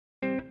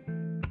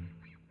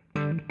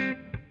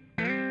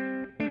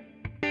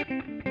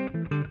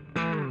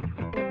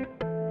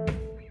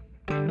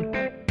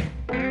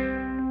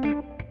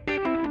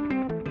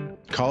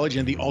college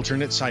and the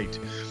alternate site.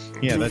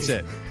 Yeah, that's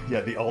it.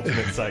 Yeah, the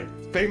alternate site.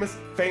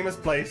 Famous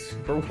place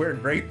for where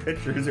great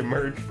pitchers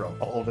emerge from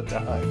all the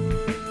time.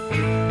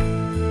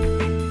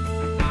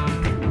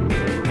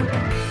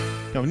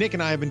 No, Nick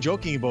and I have been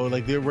joking about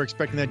like we're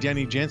expecting that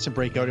Danny Jansen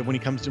breakout when he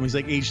comes to when he's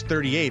like age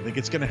 38. Like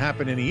it's going to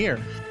happen in a year.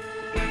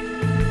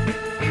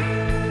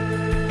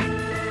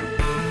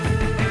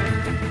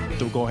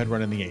 So go ahead,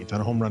 run in the 8th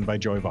on a home run by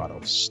Joey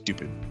Votto.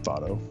 Stupid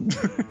Votto.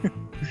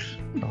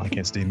 Oh, I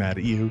can't stay mad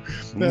at you.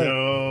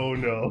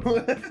 No.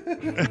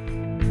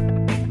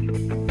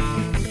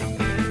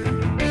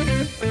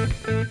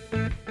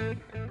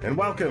 And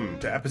welcome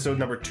to episode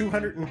number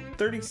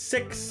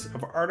 236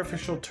 of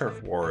Artificial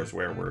Turf Wars,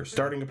 where we're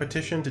starting a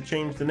petition to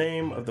change the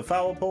name of the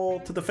foul pole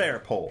to the fair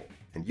pole,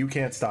 and you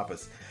can't stop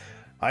us.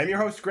 I'm your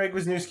host, Greg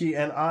Wisniewski,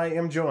 and I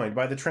am joined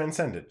by the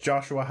transcendent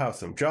Joshua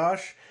Howsam.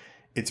 Josh,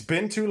 it's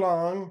been too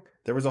long.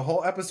 There was a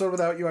whole episode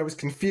without you. I was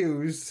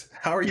confused.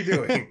 How are you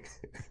doing?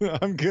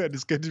 I'm good.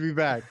 It's good to be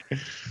back.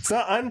 It's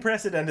not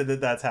unprecedented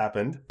that that's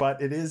happened,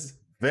 but it is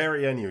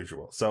very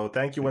unusual. So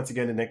thank you once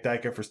again to Nick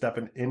Dyka for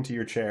stepping into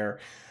your chair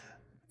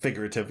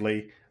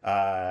figuratively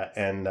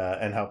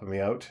and helping me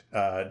out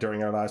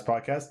during our last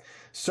podcast.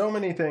 So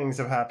many things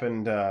have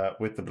happened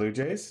with the Blue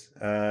Jays.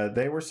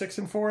 They were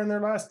 6-4 in their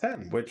last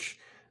 10, which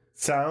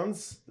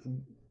sounds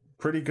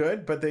pretty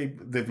good, but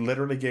they've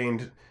literally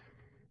gained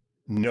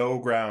no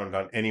ground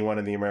on anyone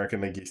in the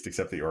American League East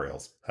except the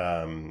Orioles.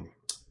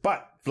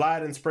 But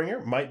Vlad and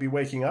Springer might be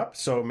waking up,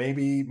 so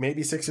maybe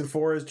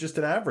 6-4 is just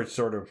an average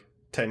sort of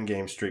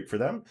 10-game streak for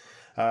them.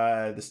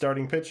 The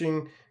starting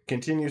pitching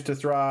continues to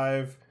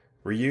thrive.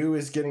 Ryu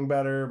is getting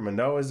better.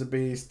 Manoah is a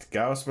beast.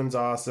 Gaussman's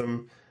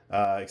awesome,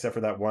 except for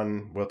that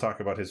one. We'll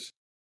talk about the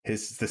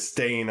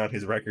stain on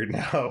his record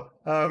now.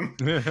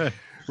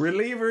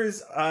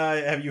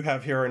 Relievers you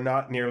have here are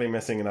not nearly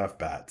missing enough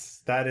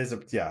bats. That is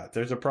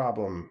there's a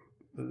problem.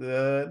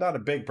 Not a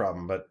big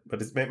problem, but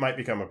it might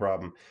become a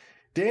problem.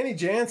 Danny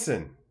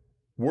Jansen,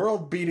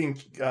 world-beating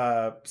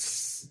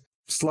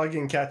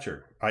slugging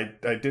catcher. I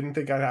didn't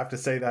think I'd have to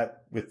say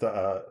that with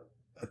a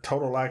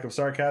total lack of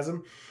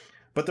sarcasm.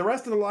 But the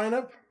rest of the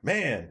lineup,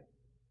 man,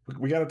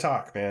 we got to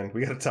talk, man.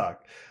 We got to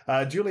talk.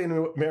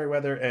 Julian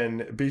Merriweather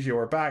and Biggio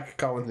are back.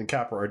 Collins and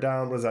Capper are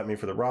down. What does that mean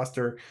for the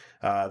roster?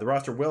 The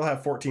roster will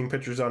have 14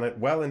 pitchers on it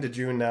well into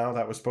June now.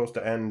 That was supposed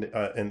to end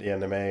in the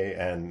end of May.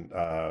 And,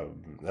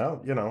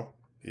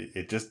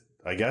 it just,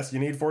 I guess you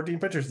need 14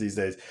 pitchers these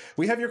days.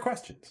 We have your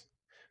questions.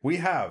 We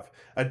have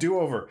a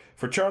do-over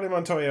for Charlie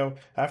Montoyo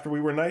after we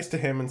were nice to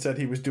him and said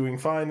he was doing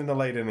fine in the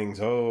late innings.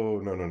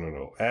 Oh,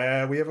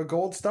 no. We have a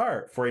gold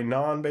star for a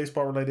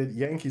non-baseball related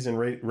Yankees and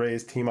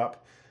Rays team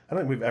up. I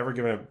don't think we've ever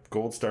given a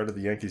gold star to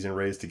the Yankees and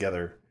Rays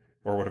together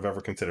or would have ever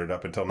considered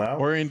up until now.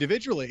 Or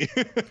individually.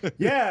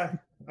 Yeah.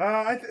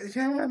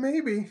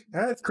 Maybe.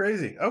 That's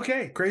crazy.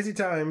 Okay, crazy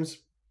times.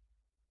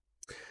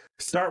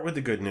 Start with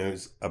the good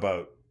news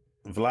about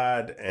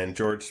Vlad and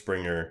George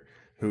Springer,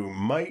 who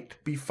might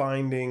be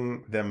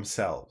finding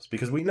themselves,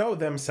 because we know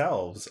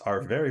themselves are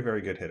very,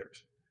 very good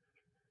hitters.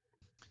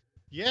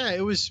 Yeah,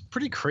 it was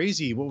pretty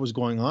crazy what was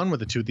going on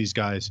with the two of these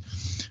guys.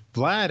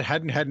 Vlad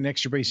hadn't had an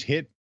extra base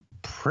hit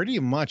pretty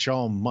much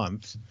all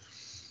month.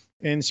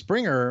 And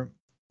Springer,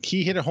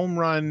 he hit a home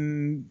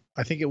run,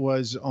 I think it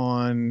was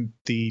on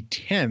the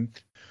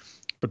 10th,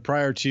 but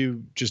prior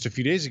to just a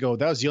few days ago,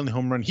 that was the only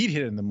home run he'd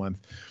hit in the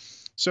month.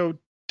 So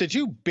the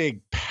two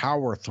big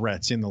power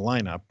threats in the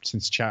lineup,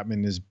 since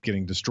Chapman is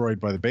getting destroyed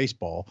by the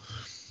baseball,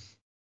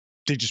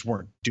 they just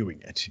weren't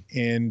doing it.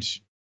 And,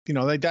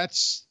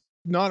 that's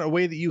not a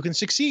way that you can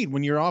succeed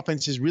when your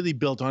offense is really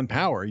built on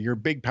power. Your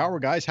big power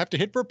guys have to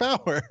hit for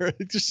power.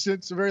 It's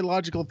a very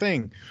logical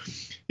thing.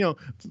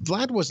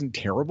 Vlad wasn't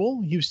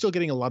terrible. He was still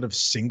getting a lot of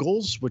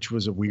singles, which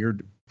was a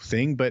weird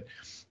thing. But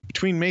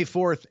between May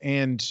 4th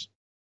and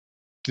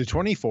the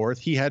 24th,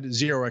 he had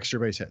 0 extra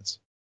base hits.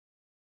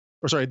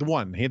 Or sorry,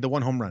 he had the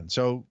 1 home run.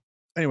 So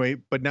anyway,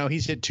 but now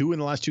he's hit 2 in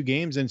the last 2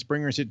 games, and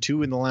Springer's hit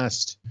 2 in the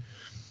last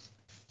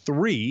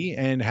 3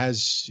 and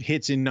has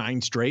hits in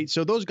 9 straight.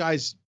 So those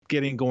guys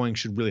getting going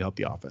should really help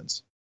the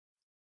offense.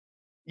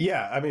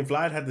 Yeah, I mean,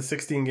 Vlad had the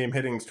 16-game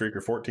hitting streak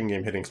or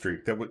 14-game hitting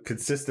streak that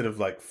consisted of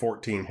like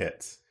 14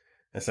 hits.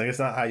 It's like, it's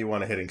not how you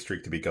want a hitting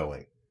streak to be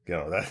going.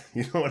 That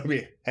you don't want to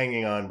be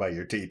hanging on by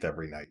your teeth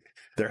every night.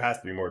 There has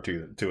to be more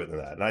to it than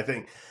that. And I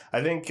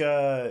think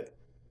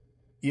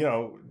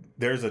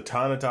there's a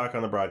ton of talk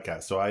on the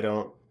broadcast, so I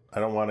don't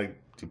want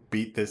to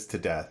beat this to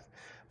death.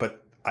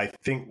 But I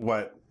think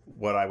what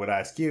I would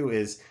ask you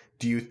is,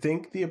 do you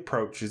think the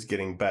approach is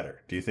getting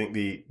better? Do you think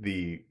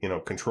the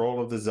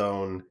control of the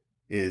zone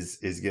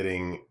is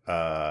getting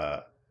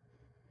that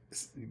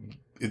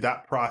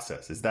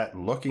process, is that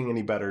looking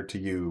any better to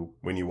you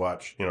when you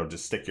watch,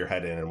 just stick your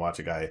head in and watch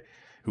a guy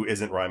who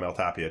isn't Raimel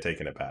Tapia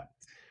taking it back?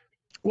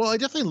 Well, I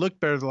definitely looked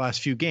better the last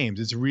few games.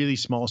 It's a really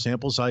small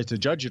sample size to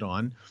judge it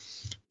on,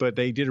 but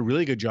they did a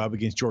really good job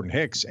against Jordan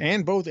Hicks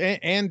and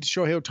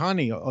Shohei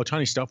Ohtani.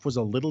 Ohtani stuff was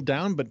a little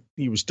down, but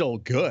he was still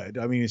good.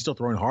 I mean, he's still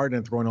throwing hard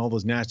and throwing all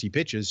those nasty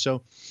pitches.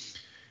 So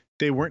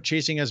they weren't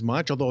chasing as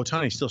much, although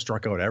Ohtani still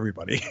struck out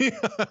everybody.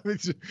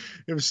 It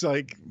was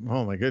like,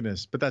 oh my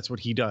goodness, but that's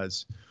what he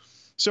does.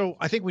 So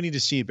I think we need to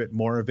see a bit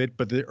more of it,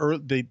 but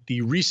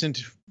the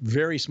recent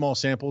very small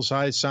sample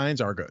size signs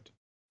are good.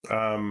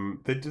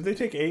 Did they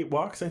take 8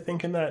 walks, I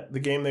think, in the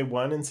game they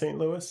won in St.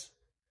 Louis?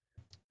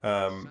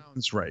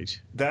 Sounds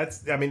right.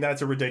 That's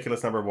a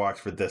ridiculous number of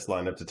walks for this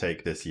lineup to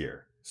take this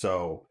year.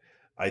 So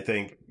I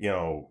think,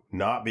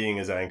 not being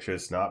as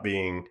anxious, not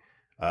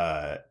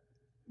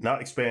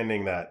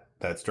expanding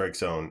that strike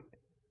zone.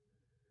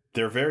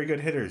 They're very good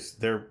hitters.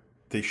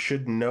 They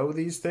should know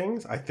these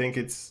things. I think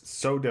it's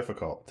so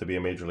difficult to be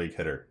a major league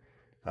hitter,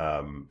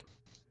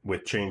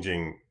 with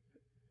changing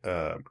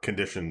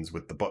conditions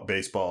with the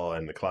baseball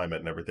and the climate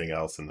and everything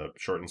else and the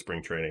shortened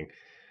spring training.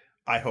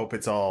 I hope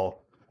it's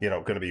all,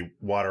 going to be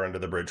water under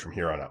the bridge from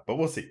here on out, but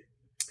we'll see.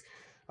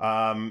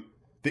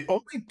 The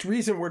only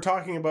reason we're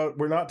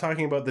not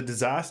talking about the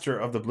disaster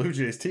of the Blue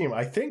Jays team,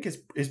 I think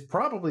is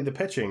probably the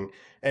pitching,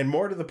 and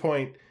more to the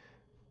point,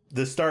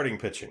 the starting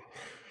pitching.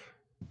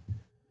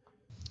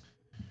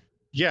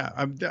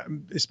 Yeah,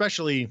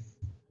 especially,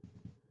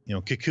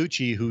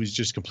 Kikuchi, who's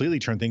just completely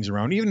turned things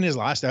around. Even in his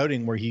last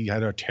outing where he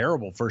had a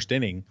terrible first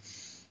inning,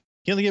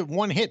 he only get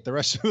one hit the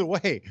rest of the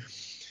way.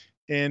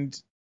 And,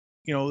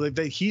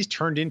 he's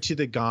turned into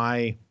the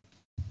guy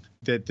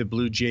that the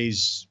Blue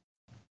Jays,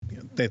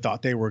 they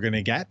thought they were going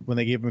to get when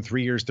they gave him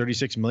 3 years,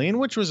 $36 million,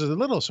 which was a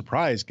little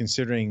surprise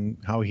considering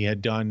how he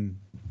had done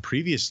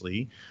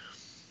previously.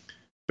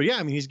 But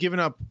yeah, he's given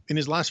up in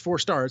his last 4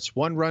 starts,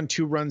 1 run,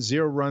 2 runs,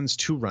 0 runs,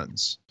 2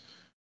 runs.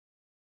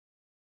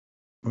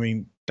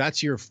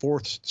 That's your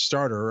 4th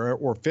starter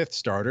or 5th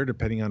starter,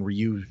 depending on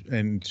Ryu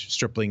and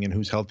Stripling and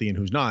who's healthy and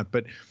who's not.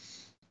 But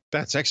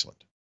that's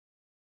excellent.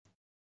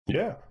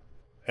 Yeah.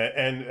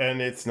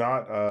 And it's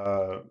not,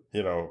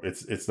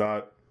 it's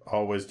not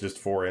always just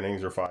 4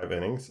 innings or 5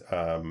 innings.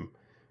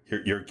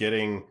 You're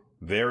getting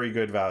very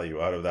good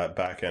value out of that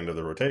back end of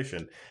the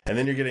rotation. And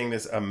then you're getting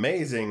this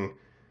amazing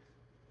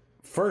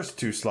first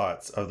 2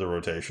 slots of the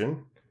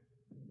rotation.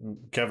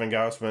 Kevin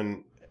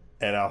Gausman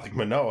and Alek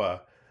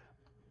Manoah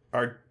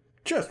are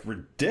just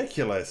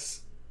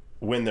ridiculous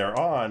when they're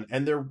on,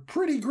 and they're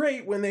pretty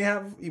great when they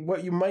have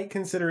what you might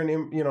consider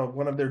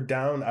one of their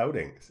down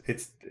outings.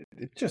 It's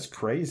just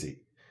crazy.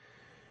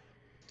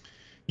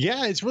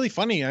 Yeah, it's really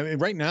funny.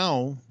 Right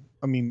now,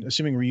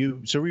 assuming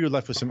Ryu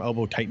left with some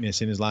elbow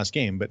tightness in his last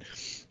game, but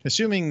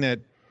assuming that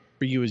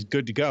Ryu is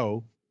good to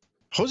go,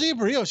 Jose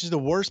Barrios is the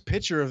worst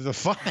pitcher of the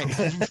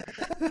 5.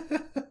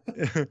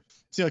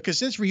 Because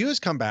since Ryu has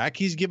come back,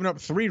 he's given up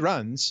 3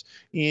 runs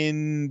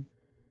in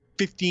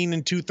 15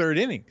 and 2/3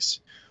 innings,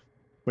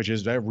 which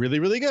is really,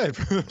 really good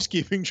for those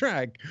keeping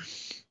track.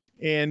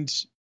 And,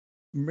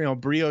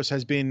 Barrios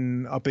has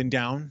been up and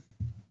down,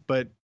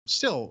 but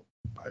still,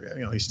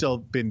 he's still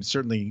been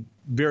certainly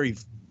very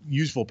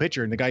useful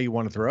pitcher and the guy you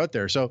want to throw out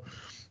there. So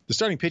the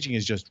starting pitching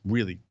is just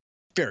really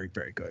very,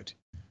 very good.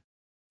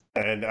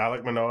 And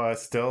Alek Manoah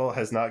still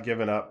has not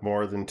given up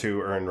more than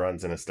 2 earned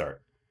runs in a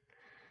start.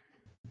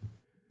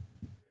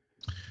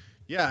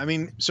 Yeah,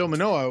 so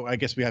Manoah, I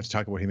guess we have to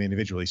talk about him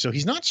individually. So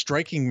he's not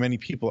striking many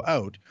people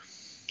out,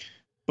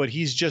 but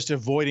he's just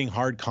avoiding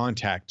hard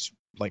contact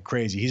like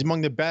crazy. He's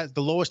among the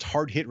lowest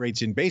hard hit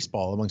rates in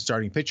baseball among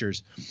starting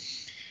pitchers.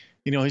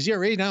 His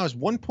ERA now is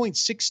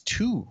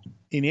 1.62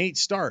 in 8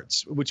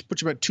 starts, which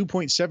puts him at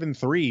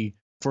 2.73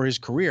 for his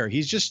career.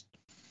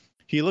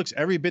 He looks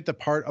every bit the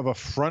part of a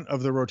front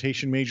of the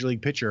rotation major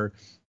league pitcher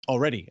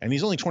already, and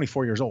he's only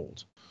 24 years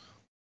old.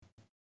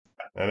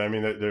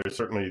 And there's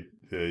certainly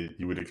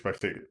you would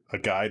expect a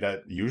guy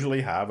that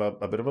usually have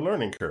a bit of a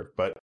learning curve,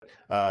 but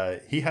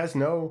he has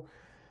no.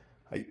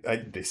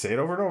 They say it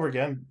over and over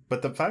again,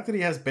 but the fact that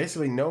he has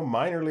basically no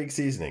minor league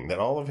seasoning, that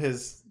all of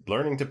his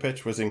learning to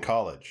pitch was in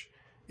college,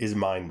 is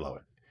mind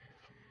blowing.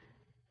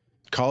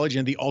 College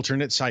and the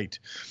alternate site.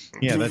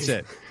 Yeah, that's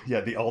it. Yeah,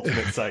 the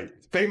alternate site.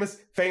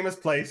 Famous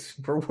place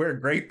for where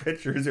great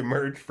pitchers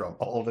emerge from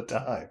all the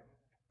time.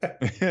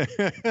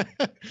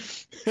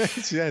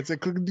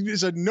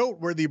 It's a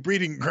noteworthy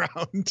breeding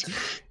ground.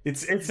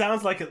 It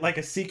sounds like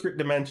a secret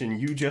dimension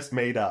you just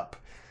made up.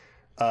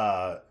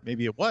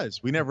 Maybe it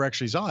was. We never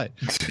actually saw it.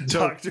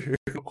 Dr.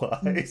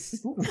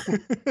 Wise.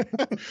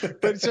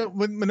 But so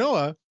with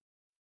Manoah,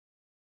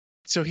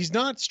 so he's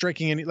not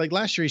striking any. Like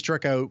last year, he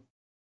struck out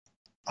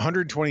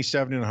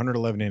 127 and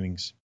 111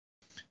 innings.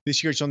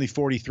 This year, it's only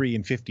 43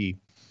 and 50.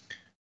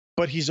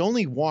 But he's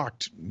only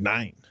walked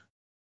 9,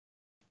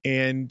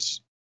 and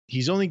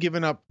he's only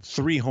given up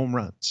 3 home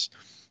runs.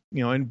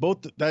 And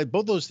both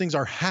those things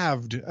are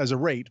halved as a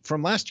rate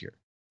from last year.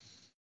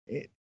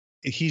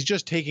 He's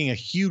just taking a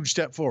huge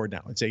step forward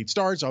now. It's 8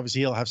 starts.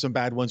 Obviously, he'll have some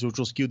bad ones, which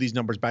will skew these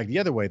numbers back the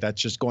other way.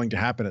 That's just going to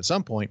happen at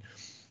some point.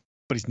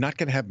 But he's not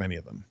going to have many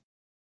of them.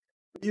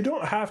 You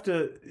don't have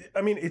to.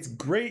 It's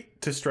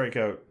great to strike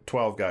out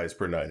 12 guys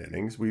per 9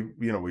 innings.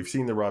 We've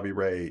seen the Robbie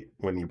Ray,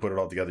 when you put it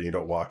all together, you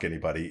don't walk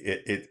anybody.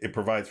 It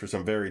provides for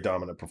some very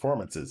dominant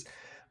performances.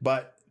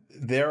 But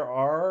there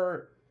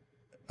are,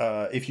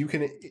 if you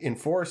can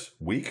enforce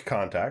weak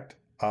contact,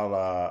 a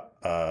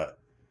la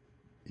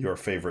your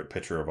favorite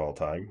pitcher of all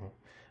time.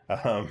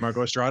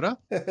 Marco Estrada,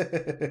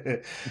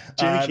 Jimmy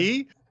uh,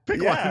 Key,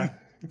 pick yeah, one.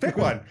 pick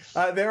one.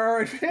 There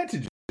are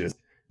advantages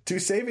to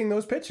saving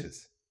those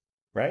pitches,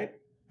 right?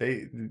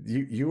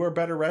 You are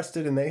better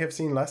rested, and they have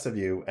seen less of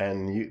you,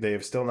 and they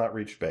have still not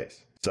reached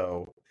base.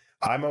 So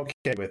I'm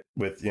okay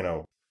with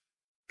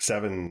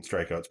 7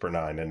 strikeouts per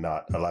 9 and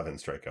not 11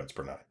 strikeouts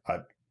per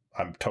 9.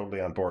 I'm totally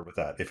on board with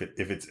that if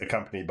it's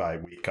accompanied by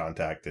weak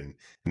contact and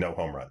no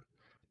home run.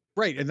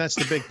 Right, and that's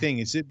the big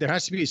thing. There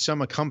has to be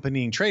some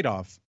accompanying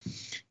trade-off.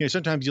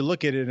 Sometimes you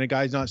look at it and a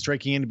guy's not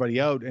striking anybody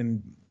out,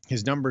 and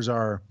his numbers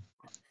are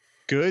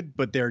good,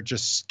 but they're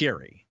just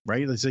scary,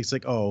 right? It's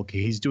like, oh,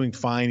 okay, he's doing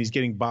fine, he's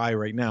getting by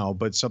right now,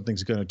 but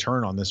something's going to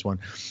turn on this one.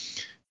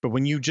 But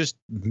when you just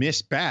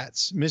miss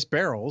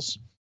barrels,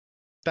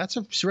 that's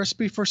a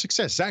recipe for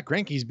success. Zach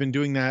Greinke's been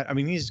doing that. I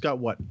mean, he's got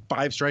 5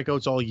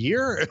 strikeouts all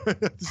year.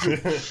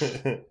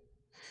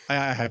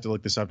 I have to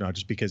look this up now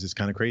just because it's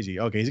kind of crazy.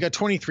 Okay, he's got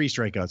 23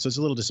 strikeouts, so it's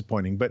a little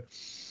disappointing, but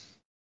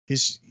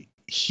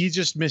he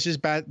just misses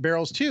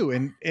barrels too,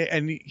 and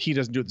he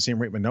doesn't do it the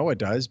same rate Manoah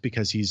does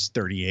because he's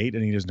 38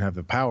 and he doesn't have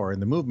the power and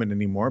the movement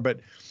anymore. But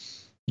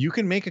you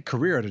can make a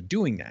career out of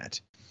doing that,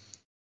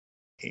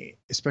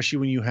 especially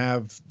when you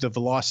have the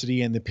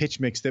velocity and the pitch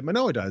mix that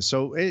Manoah does.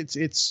 So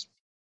it's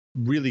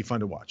really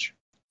fun to watch.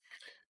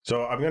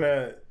 So I'm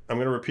gonna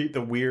repeat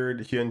the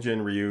weird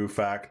Hyunjin Ryu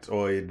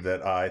factoid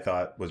that I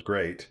thought was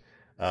great.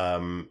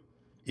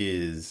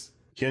 Is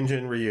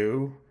Hyunjin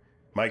Ryu,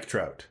 Mike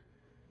Trout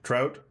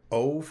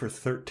 0 for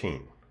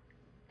 13.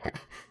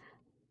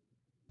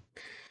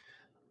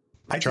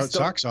 Trout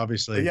sucks,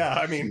 obviously. Yeah,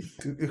 I mean,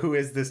 who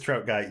is this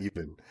Trout guy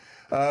even?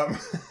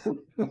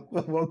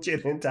 We'll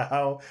get into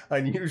how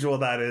unusual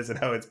that is and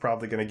how it's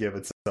probably going to give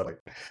it something.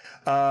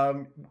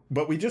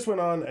 But we just went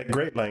on at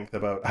great length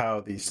about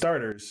how the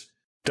starters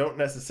don't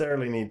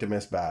necessarily need to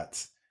miss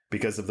bats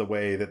because of the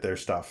way that their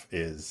stuff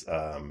is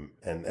and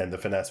the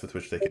finesse with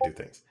which they can do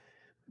things.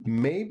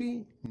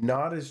 Maybe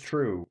not as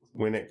true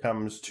when it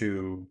comes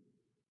to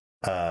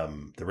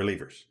the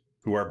relievers,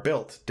 who are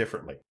built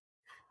differently.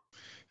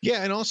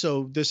 Yeah, and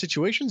also the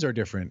situations are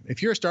different.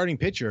 If you're a starting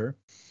pitcher,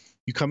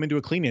 you come into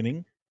a clean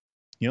inning.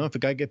 If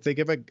they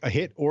give a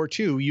hit or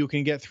two, you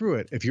can get through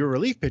it. If you're a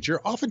relief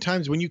pitcher,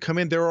 oftentimes when you come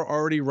in, there are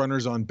already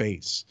runners on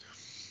base.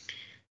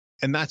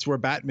 And that's where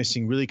bat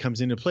missing really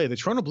comes into play. The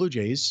Toronto Blue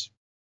Jays,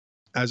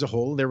 as a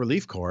whole, their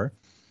relief corps,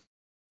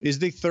 is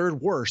the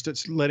third worst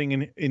at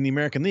letting in the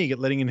American League at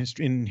letting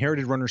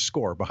inherited runners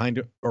score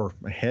behind or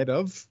ahead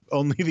of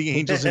only the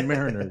Angels and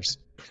Mariners.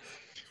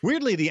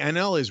 Weirdly, the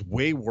NL is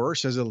way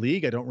worse as a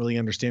league. I don't really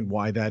understand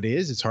why that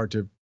is. It's hard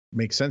to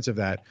make sense of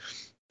that.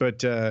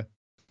 But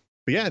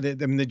yeah,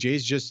 the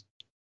Jays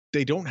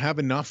they don't have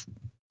enough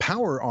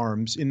power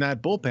arms in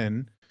that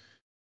bullpen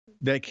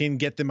that can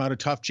get them out of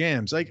tough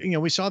jams. Like,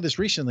 we saw this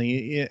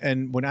recently,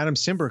 and when Adam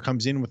Simber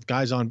comes in with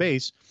guys on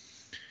base,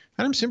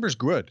 Adam Simber's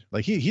good.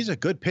 Like he's a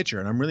good pitcher,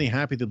 and I'm really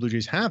happy the Blue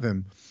Jays have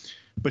him,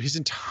 but his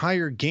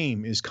entire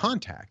game is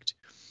contact.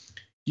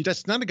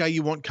 That's not a guy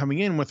you want coming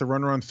in with a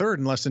runner on third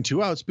and less than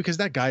 2 outs because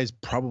that guy is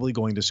probably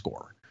going to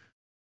score.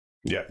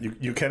 Yeah,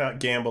 you cannot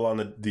gamble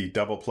on the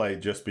double play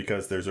just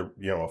because there's a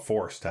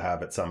force to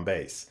have at some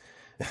base.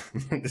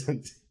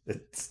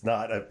 It's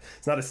not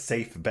a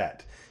safe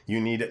bet. You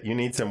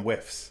need some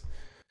whiffs.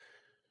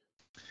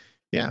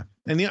 Yeah,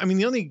 and the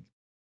only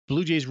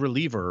Blue Jays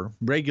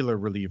regular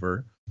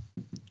reliever,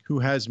 who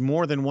has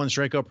more than 1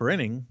 strikeout per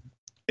inning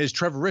is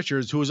Trevor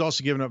Richards, who has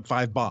also given up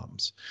 5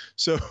 bombs.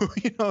 So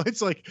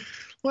it's like,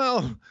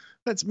 well,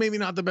 that's maybe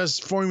not the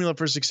best formula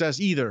for success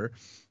either.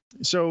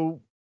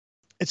 So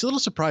it's a little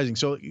surprising.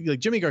 So like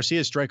Jimmy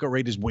Garcia's strikeout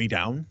rate is way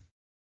down.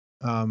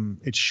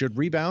 It should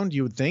rebound,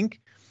 you would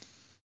think.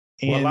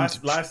 And well,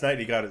 last night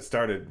he got it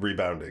started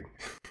rebounding.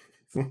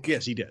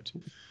 Yes, he did.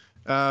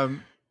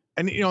 And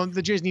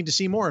the Jays need to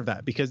see more of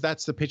that because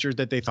that's the pitcher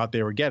that they thought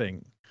they were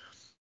getting.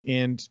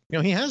 And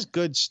he has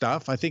good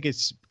stuff. I think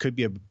could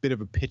be a bit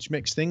of a pitch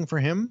mix thing for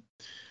him,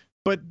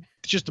 but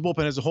just the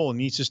bullpen as a whole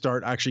needs to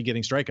start actually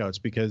getting strikeouts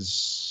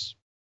because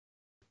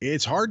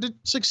it's hard to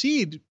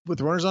succeed with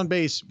runners on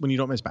base when you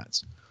don't miss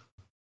bats.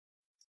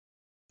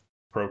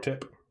 Pro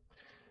tip.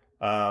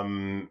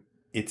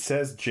 It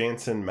says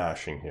Jansen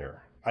mashing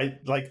here. I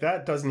like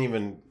that doesn't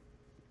even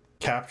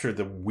capture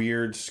the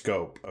weird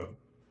scope of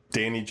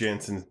Danny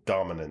Jansen's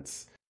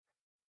dominance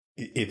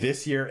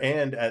this year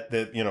and at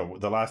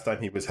the last time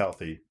he was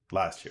healthy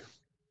last year.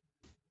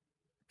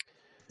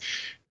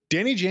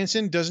 Danny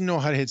Jansen doesn't know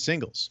how to hit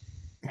singles.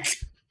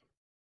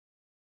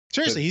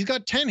 Seriously, he's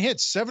got 10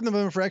 hits, 7 of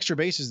them for extra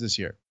bases this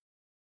year.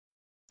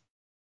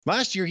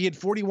 Last year he had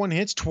 41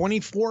 hits,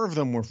 24 of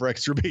them were for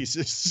extra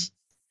bases.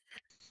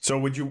 So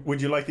would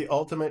you like the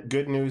ultimate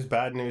good news,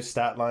 bad news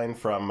stat line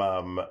from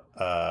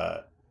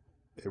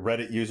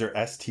Reddit user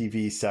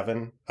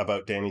STV7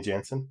 about Danny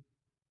Jansen?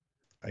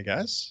 I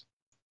guess.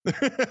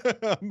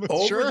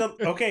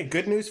 Okay,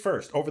 good news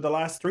first. Over the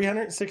last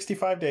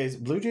 365 days,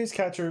 Blue Jays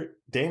catcher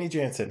Danny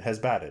Jansen has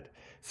batted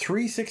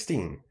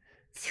 .316,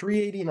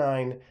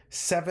 .389,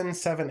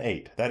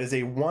 778. That is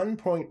a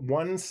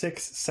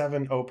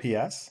 1.167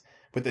 OPS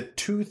with a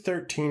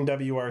 213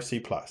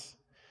 WRC plus.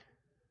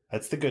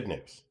 That's the good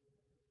news.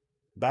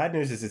 Bad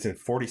news is it's in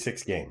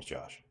 46 games,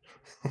 Josh.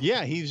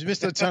 Yeah, he's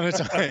missed a ton of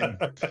time.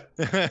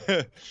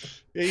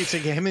 It's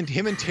like him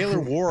and Taylor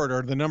Ward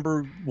are the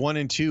number 1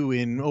 and 2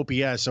 in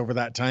OPS over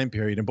that time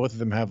period, and both of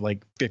them have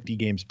like 50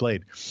 games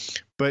played.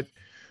 But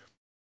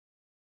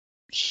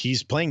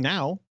he's playing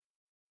now.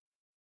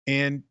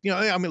 And, you know,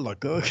 I mean, look,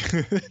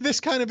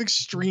 this kind of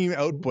extreme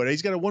output.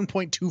 He's got a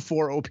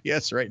 1.24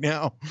 OPS right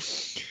now.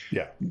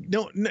 Yeah.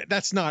 No,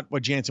 that's not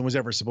what Jansen was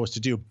ever supposed to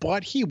do,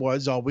 but he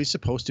was always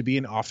supposed to be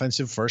an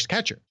offensive first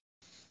catcher.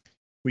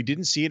 We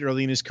didn't see it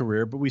early in his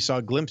career, but we saw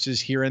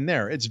glimpses here and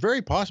there. It's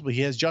very possible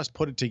he has just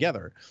put it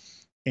together.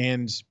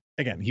 And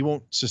again, he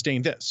won't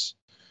sustain this.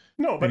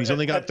 No, but and he's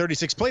only got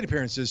 36 plate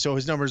appearances, so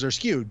his numbers are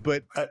skewed.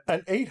 But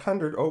an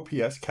 800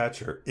 OPS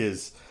catcher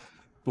is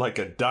like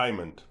a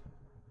diamond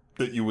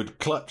that you would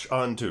clutch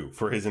onto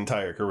for his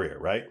entire career,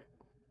 right?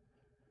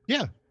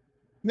 Yeah.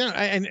 No,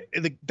 and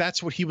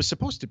that's what he was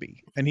supposed to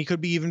be. And he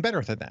could be even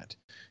better than that.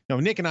 You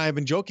know, Nick and I have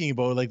been joking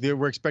about, like,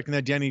 we're expecting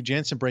that Danny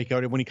Jansen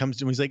breakout when he comes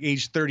to, when he's like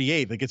age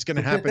 38. Like, it's going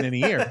to happen in a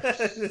year.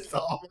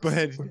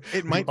 But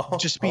it might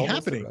just be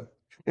happening.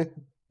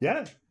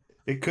 Yeah.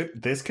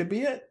 This could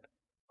be it.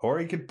 Or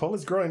he could pull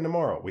his groin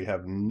tomorrow. We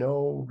have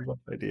no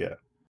idea.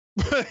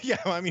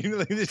 Yeah, I mean,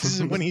 this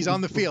is when he's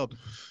on the field.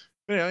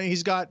 You know,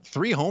 he's got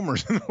 3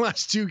 homers in the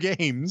last 2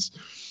 games.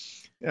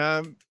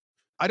 I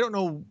don't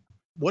know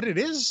what it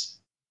is.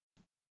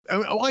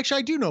 Actually,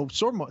 I do know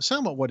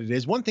somewhat what it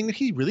is. One thing that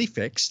he really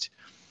fixed,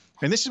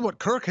 and this is what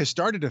Kirk has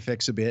started to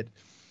fix a bit,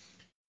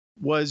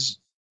 was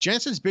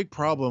Jansen's big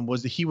problem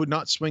was that he would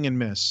not swing and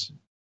miss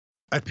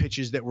at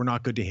pitches that were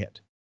not good to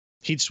hit.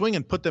 He'd swing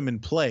and put them in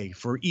play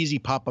for easy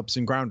pop-ups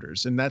and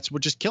grounders, and that's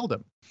what just killed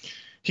him.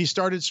 He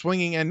started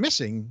swinging and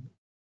missing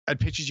at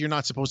pitches you're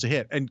not supposed to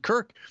hit. And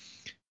Kirk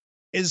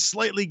is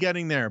slightly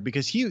getting there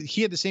because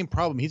he had the same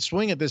problem. He'd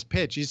swing at this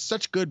pitch. He's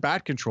such good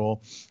bat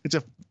control. It's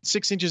a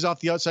 6 inches off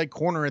the outside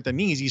corner at the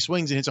knees. He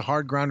swings and hits a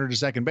hard grounder to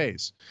second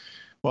base.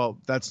 Well,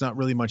 that's not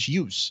really much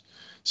use.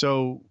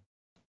 So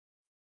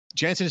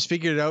Jansen has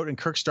figured it out, and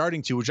Kirk's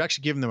starting to, which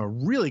actually given them a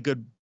really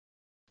good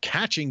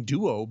catching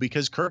duo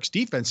because Kirk's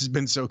defense has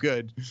been so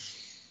good.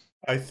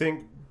 I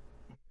think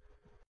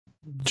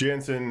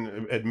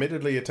Jansen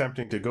admittedly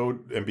attempting to go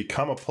and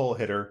become a pull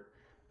hitter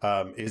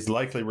is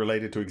likely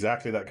related to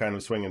exactly that kind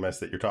of swing and miss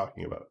that you're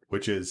talking about,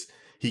 which is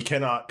he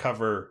cannot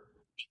cover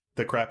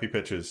the crappy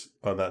pitches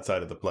on that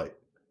side of the plate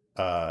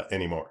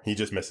anymore. He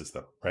just misses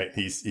them, right?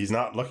 He's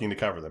not looking to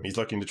cover them. He's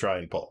looking to try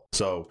and pull.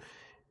 So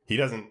he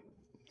doesn't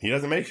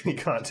make any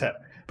contact.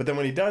 But then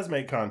when he does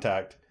make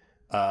contact,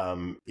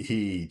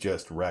 he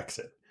just wrecks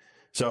it.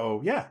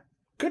 So yeah,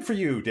 good for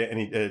you,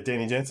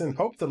 Danny Jansen.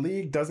 Hope the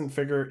league doesn't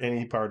figure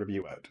any part of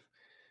you out.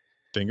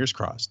 Fingers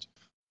crossed.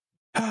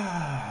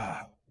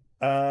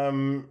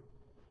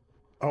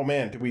 Oh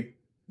man,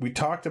 we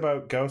talked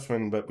about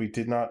Gaussman, but we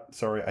did not.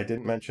 Sorry, I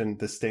didn't mention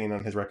the stain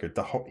on his record.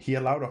 He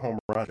allowed a home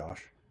run,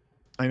 Josh.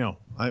 I know.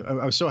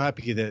 I was so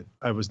happy that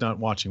I was not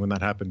watching when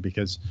that happened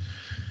because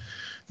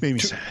it made me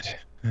sad.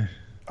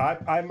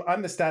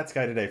 I'm the stats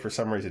guy today for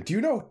some reason. Do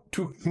you know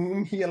to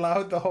whom he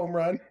allowed the home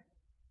run?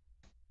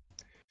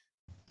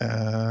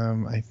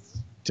 I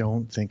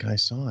don't think I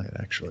saw it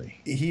actually.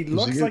 He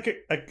looks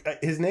like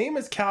his name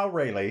is Cal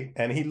Rayleigh,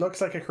 and he looks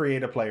like a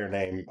creative player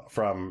name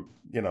from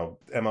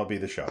MLB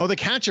The Show. Oh, the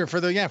catcher for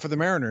the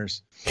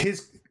Mariners.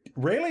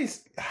 Rayleigh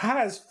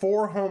has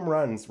 4 home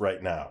runs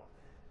right now.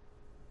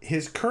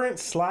 His current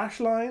slash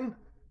line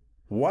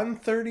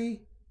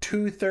 130,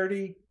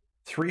 230,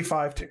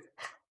 352.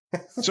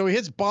 So he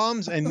hits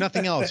bombs and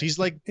nothing else. He's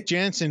like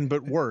Jansen,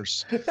 but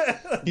worse.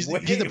 He's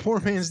the poor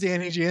man's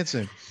Danny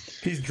Jansen.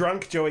 He's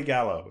drunk Joey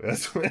Gallo.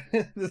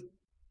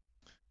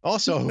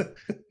 Also,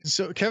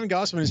 so Kevin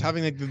Gaussman is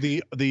having like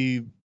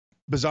the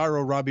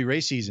bizarro Robbie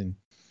Ray season,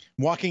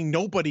 walking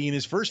nobody in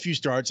his first few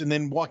starts and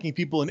then walking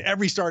people in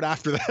every start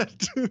after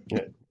that.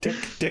 Yeah.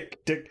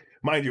 Tick, tick.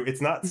 Mind you, it's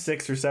not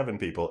 6 or 7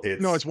 people.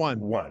 It's 1.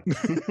 1.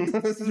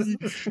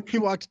 He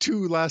walked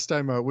 2 last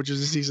time out, which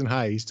is a season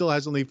high. He still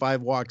has only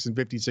 5 walks in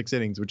 56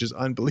 innings, which is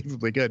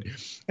unbelievably good.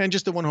 And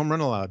just the 1 home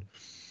run allowed.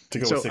 To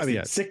go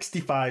with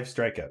 65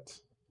 strikeouts.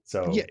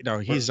 So yeah, no,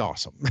 he's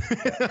awesome.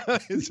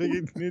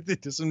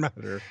 It doesn't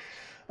matter.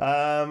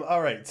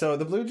 All right. So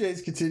the Blue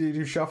Jays continue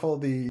to shuffle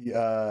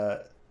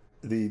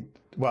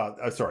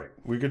sorry.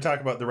 We could talk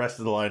about the rest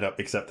of the lineup,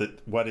 except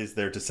that what is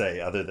there to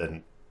say other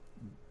than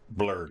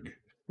blurg?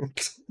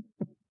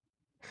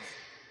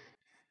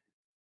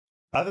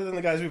 Other than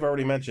the guys we've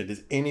already mentioned,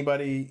 is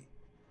anybody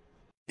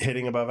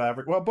hitting above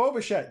average? Well, Bo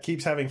Bichette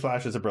keeps having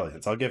flashes of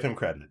brilliance. I'll give him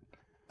credit.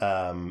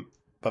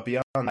 But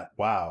beyond that,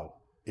 wow,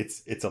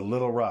 it's a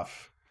little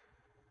rough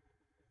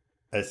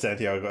as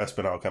Santiago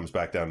Espinal comes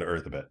back down to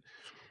earth a bit.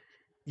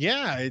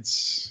 Yeah,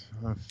 it's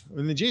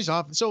in the Jays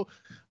off. So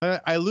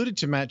I alluded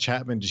to Matt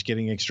Chapman just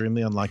getting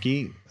extremely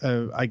unlucky.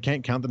 I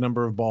can't count the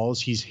number of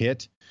balls he's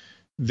hit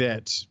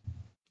that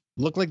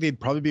look like they'd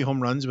probably be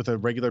home runs with a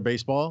regular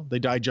baseball. They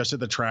adjusted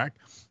the track.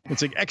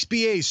 It's like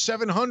XBA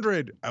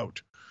 700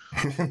 out.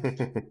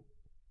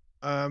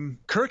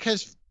 Kirk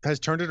has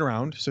turned it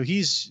around, so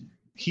he's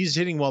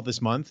hitting well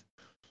this month.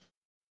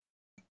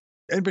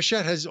 And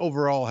Bichette has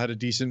overall had a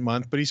decent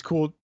month, but he's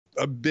cooled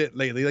a bit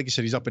lately. Like you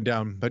said, he's up and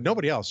down, but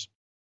nobody else.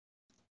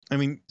 I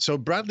mean, so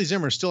Bradley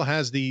Zimmer still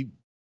has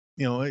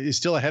is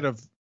still ahead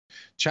of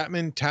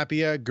Chapman,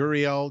 Tapia,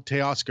 Gurriel,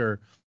 Teoscar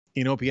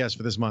in OPS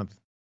for this month.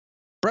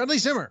 Bradley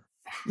Zimmer,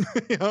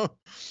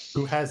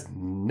 who has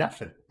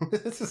nothing.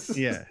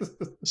 Yeah,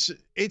 so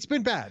it's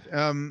been bad.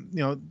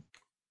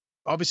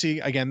 Obviously,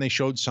 again, they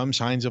showed some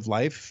signs of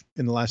life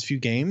in the last few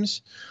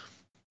games.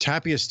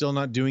 Tapia is still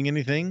not doing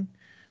anything.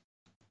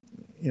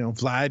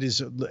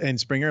 Vlad and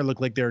Springer look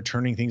like they're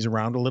turning things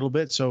around a little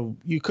bit. So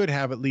you could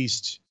have at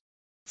least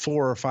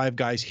 4 or 5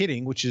 guys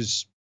hitting, which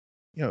is,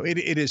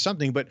 it is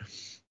something. But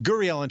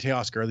Gurriel and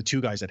Teoscar are the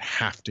 2 guys that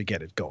have to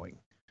get it going.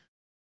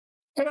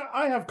 And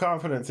I have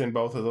confidence in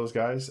both of those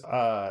guys.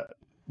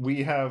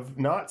 We have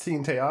not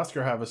seen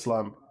Teoscar have a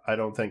slump, I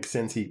don't think,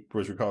 since he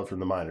was recalled from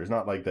the minors.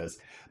 Not like this.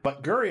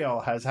 But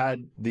Gurriel has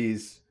had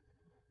these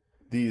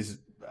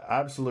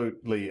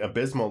absolutely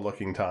abysmal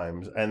looking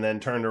times and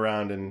then turned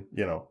around and,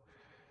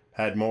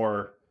 had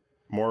more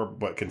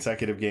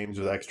consecutive games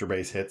with extra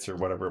base hits or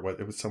whatever it was.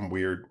 It was some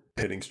weird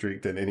hitting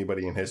streak than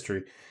anybody in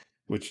history,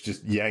 which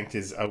just yanked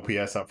his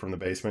OPS up from the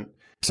basement.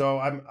 So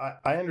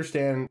I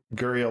understand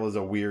Gurriel is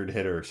a weird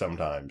hitter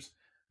sometimes,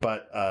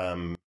 but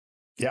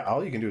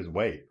all you can do is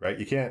wait, right?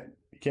 You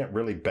can't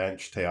really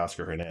bench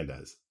Teoscar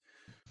Hernandez.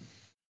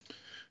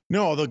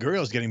 No, although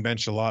Gurriel's getting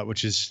benched a lot,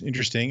 which is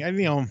interesting. I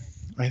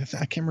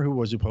can't remember who it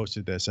was who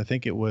posted this. I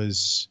think it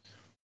was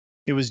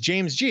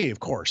James G, of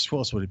course. Who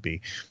else would it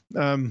be?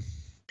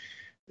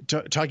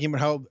 Talking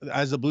about how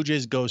as the Blue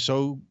Jays go,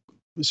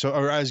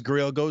 or as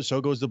Gurriel goes,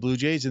 so goes the Blue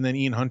Jays, and then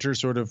Ian Hunter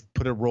sort of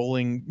put a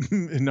rolling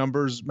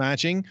numbers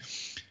matching.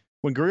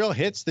 When Gurriel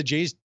hits, the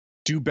Jays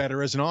do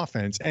better as an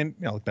offense, and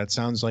that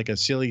sounds like a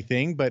silly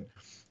thing, but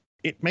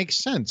it makes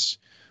sense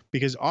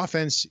because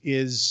offense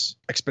is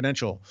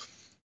exponential.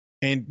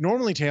 And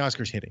normally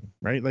Teoscar's hitting,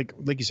 right? Like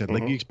you said,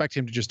 like you expect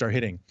him to just start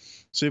hitting.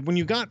 So when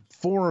you got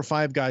 4 or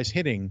 5 guys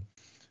hitting,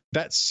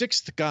 that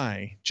 6th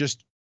guy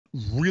just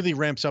really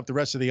ramps up the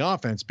rest of the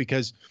offense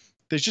because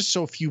there's just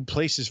so few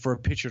places for a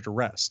pitcher to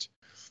rest.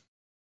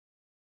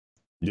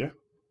 Yeah.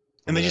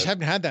 And they just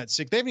haven't had that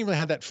they haven't even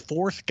had that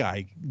 4th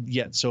guy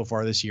yet so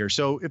far this year.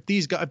 So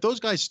if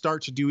those guys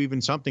start to do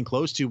even something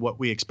close to what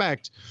we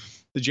expect,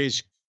 the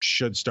Jays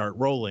should start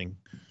rolling.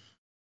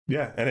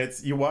 Yeah, and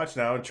you watch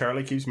now, and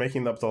Charlie keeps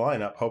making up the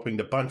lineup, hoping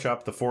to bunch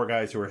up the 4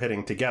 guys who are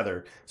hitting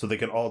together so they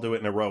can all do it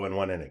in a row in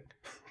 1 inning.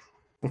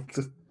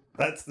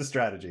 That's the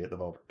strategy at the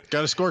moment.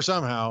 Got to score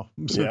somehow.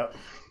 Yeah.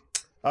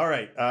 All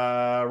right,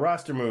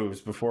 roster moves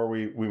before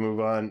we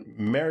move on.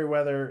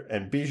 Merriweather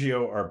and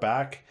Biggio are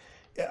back.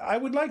 I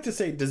would like to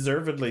say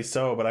deservedly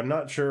so, but I'm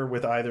not sure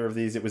with either of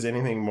these it was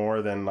anything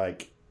more than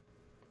like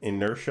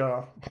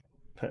inertia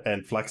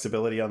and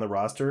flexibility on the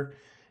roster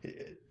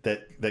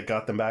that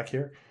got them back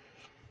here.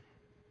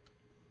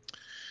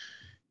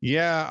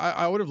 Yeah,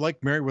 I would have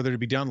liked Merriweather to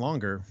be down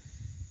longer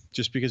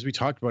just because we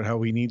talked about how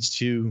he needs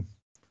to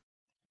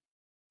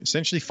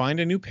essentially find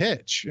a new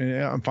pitch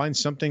and find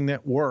something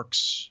that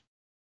works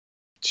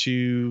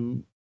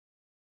to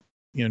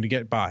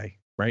get by,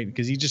 right?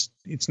 Because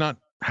it's not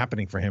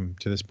happening for him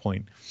to this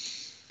point.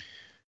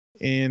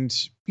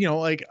 And,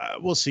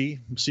 we'll see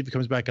if he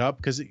comes back up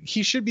because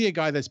he should be a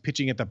guy that's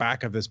pitching at the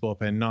back of this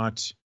bullpen,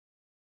 not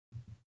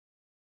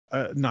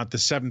the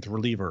 7th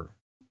reliever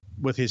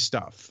with his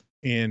stuff.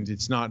 And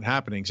it's not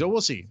happening. So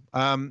we'll see.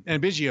 And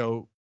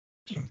Biggio,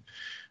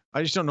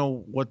 I just don't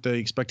know what the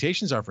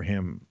expectations are for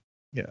him.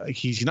 Yeah,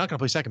 he's not going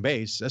to play second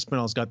base.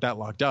 Espinal's got that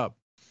locked up.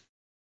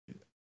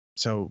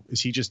 So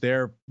is he just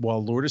there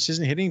while Lourdes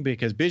isn't hitting?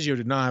 Because Biggio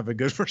did not have a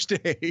good first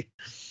day.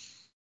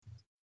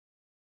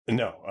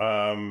 No.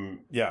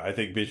 I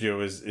think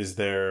Biggio is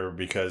there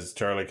because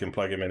Charlie can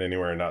plug him in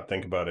anywhere and not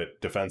think about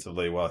it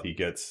defensively while he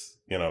gets,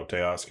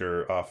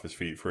 Teoscar off his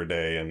feet for a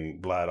day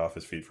and Vlad off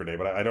his feet for a day.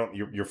 But I don't,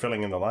 you're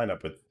filling in the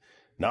lineup with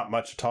not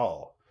much at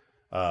all.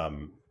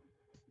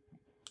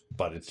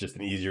 But it's just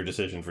an easier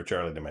decision for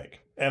Charlie to make.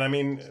 And I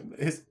mean,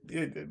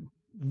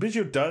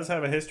 Biggio does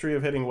have a history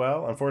of hitting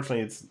well.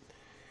 Unfortunately,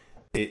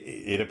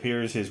 it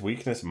appears his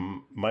weakness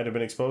might have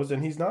been exposed,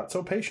 and he's not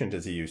so patient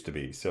as he used to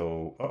be.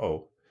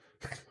 So,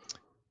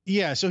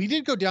 Yeah, so he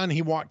did go down and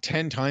he walked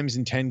 10 times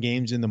in 10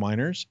 games in the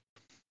minors.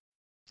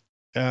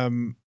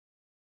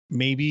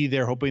 Maybe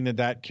they're hoping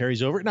that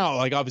carries over. No,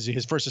 like obviously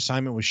his first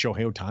assignment was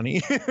Shohei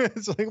Ohtani.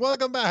 It's like,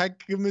 welcome back,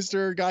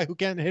 Mr. Guy who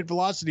can't hit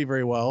velocity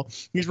very well.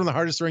 He's one of the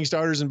hardest throwing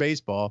starters in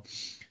baseball.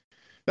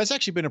 That's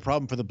actually been a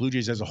problem for the Blue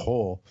Jays as a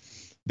whole.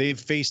 They've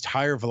faced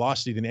higher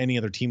velocity than any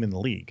other team in the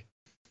league.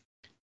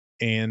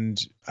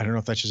 And I don't know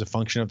if that's just a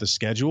function of the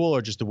schedule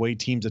or just the way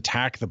teams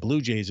attack the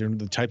Blue Jays and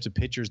the types of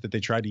pitchers that they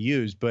try to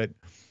use. But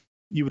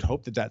you would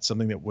hope that that's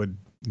something that would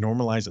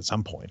normalize at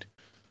some point.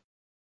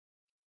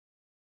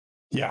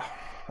 Yeah.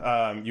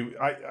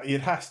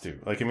 It has to.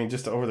 Like, I mean,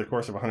 just over the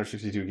course of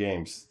 162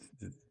 games,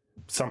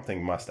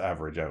 something must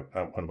average out.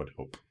 One would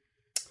hope.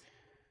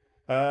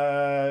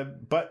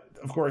 But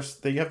of course,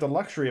 they have the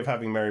luxury of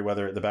having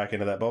Merriweather at the back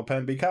end of that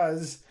bullpen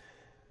because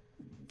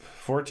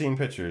 14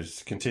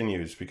 pitchers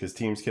continues because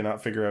teams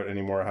cannot figure out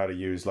anymore how to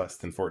use less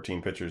than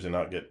 14 pitchers and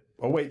not get.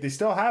 Oh wait, they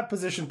still have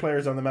position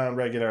players on the mound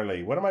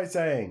regularly. What am I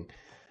saying?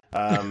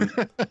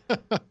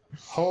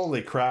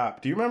 Holy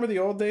crap! Do you remember the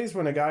old days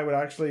when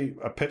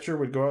a pitcher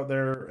would go out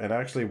there and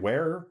actually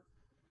wear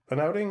an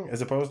outing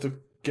as opposed to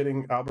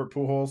getting Albert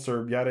Pujols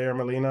or Yadier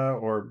Molina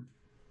or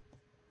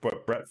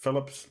Brett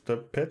Phillips to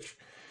pitch?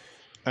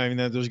 I mean,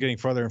 that was getting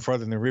farther and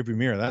farther in the rearview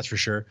mirror. That's for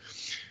sure.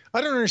 I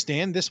don't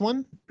understand this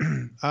one.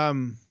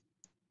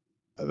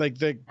 Like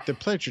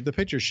the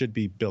pitcher should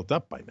be built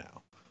up by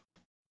now.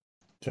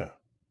 Yeah.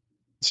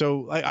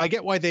 So I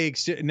get why they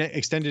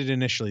extended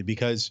initially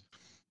because,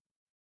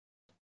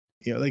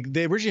 like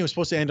they originally was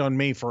supposed to end on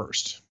May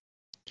 1st,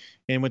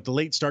 and with the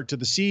late start to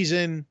the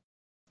season,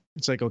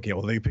 it's like, okay,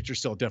 well, the pitchers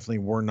still definitely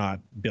were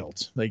not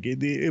built. Like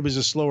it was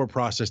a slower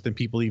process than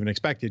people even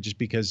expected, just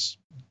because,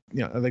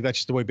 like that's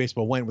just the way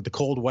baseball went with the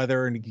cold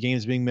weather and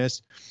games being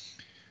missed.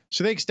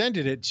 So they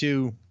extended it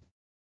to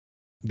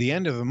the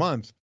end of the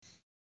month.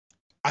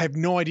 I have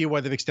no idea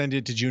why they've extended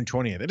it to June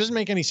 20th. It doesn't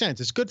make any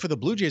sense. It's good for the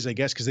Blue Jays, I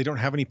guess, because they don't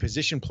have any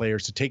position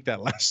players to take that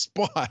last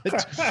spot.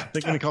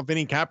 They're going to call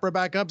Vinny Capra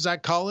back up,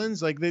 Zach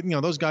Collins. Like,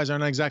 those guys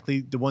aren't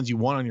exactly the ones you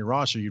want on your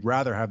roster. You'd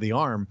rather have the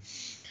arm.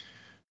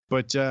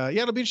 But,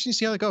 it'll be interesting to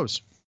see how that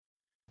goes.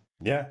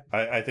 Yeah,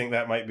 I think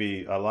that might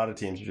be a lot of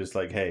teams are just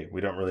like, hey,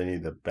 we don't really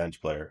need the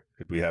bench player.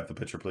 Could we have the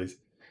pitcher, please?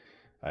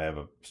 I have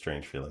a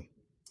strange feeling.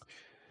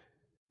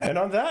 And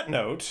on that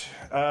note,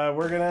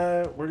 we're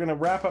gonna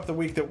wrap up the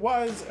week that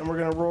was, and we're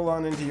gonna roll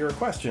on into your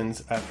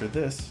questions after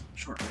this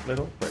short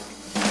little break.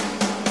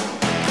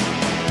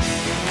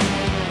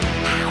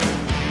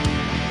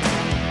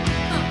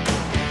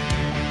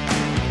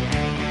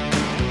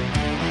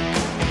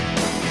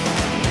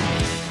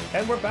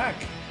 And we're back,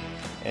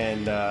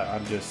 and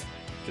I'm just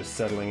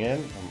settling in.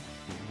 I'm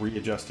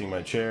readjusting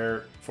my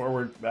chair,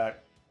 forward,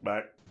 back,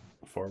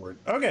 forward.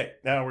 Okay,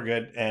 now we're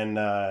good, and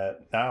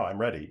now I'm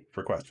ready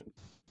for questions.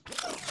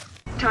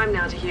 Time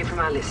now to hear from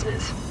our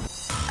listeners.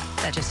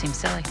 That just seems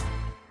silly.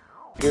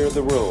 Here are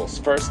the rules.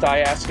 First I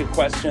ask a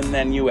question,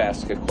 then you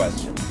ask a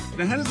question.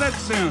 Now how does that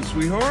sound,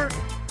 sweetheart?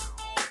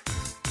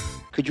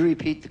 Could you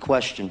repeat the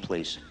question,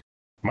 please?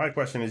 My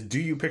question is, do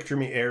you picture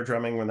me air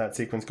drumming when that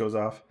sequence goes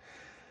off?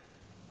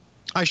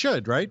 I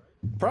should, right?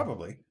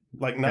 Probably.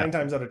 Like 9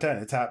 times out of 10,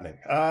 it's happening.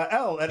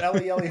 L at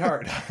Ellie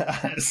Hart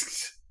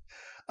asks,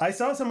 I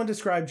saw someone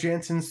describe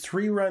Jansen's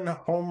 3-run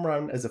home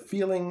run as a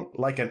feeling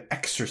like an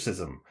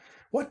exorcism.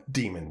 What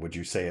demon would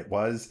you say it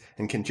was?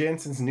 And can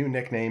Jansen's new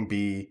nickname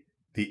be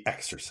the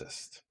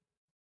Exorcist?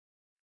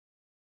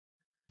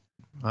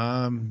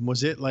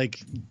 Was it like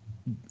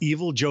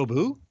evil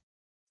Jobu?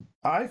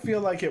 I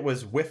feel like it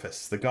was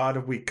Whiffus, the god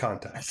of weak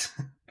contact.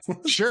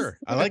 Sure,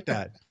 I like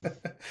that.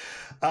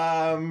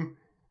 I mean,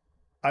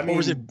 or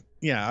was it?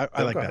 Yeah,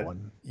 I like that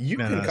one. You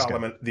can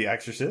call him the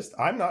Exorcist.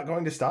 I'm not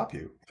going to stop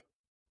you.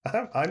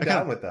 I'm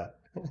down with that.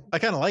 I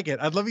kind of like it.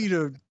 I'd love you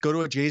to go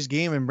to a Jays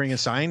game and bring a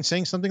sign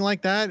saying something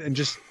like that, and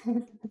just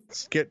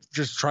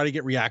try to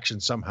get reaction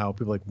somehow.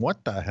 People are like,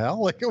 what the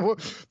hell? Like,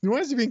 why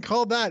is he being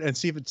called that? And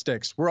see if it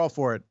sticks. We're all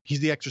for it.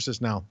 He's the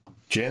Exorcist now.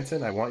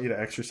 Jansen, I want you to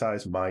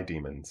exorcise my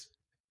demons.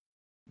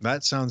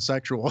 That sounds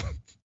sexual.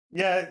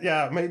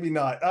 Yeah, maybe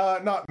not.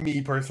 Not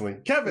me personally.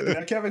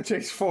 Kevin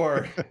Chase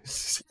 4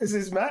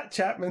 is Matt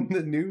Chapman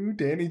the new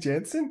Danny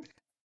Jansen?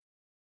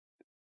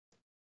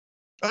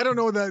 I don't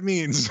know what that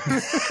means.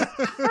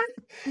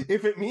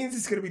 If it means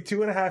it's going to be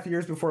 2.5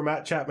 years before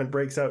Matt Chapman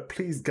breaks out,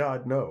 please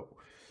God, no.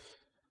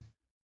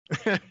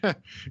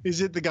 Is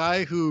it the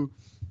guy who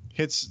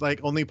hits like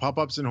only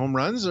pop-ups and home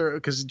runs, or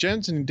because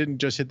Jansen didn't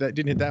hit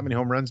that many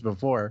home runs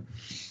before?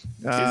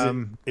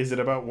 Is it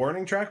about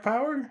warning track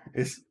power?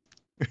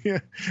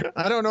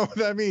 I don't know what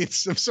that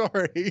means. I'm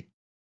sorry.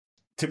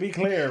 To be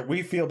clear,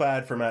 we feel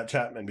bad for Matt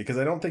Chapman because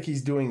I don't think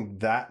he's doing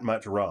that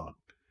much wrong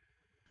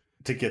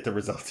to get the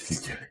results he's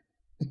getting.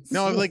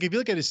 No, like if you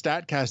look at his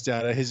StatCast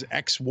data, his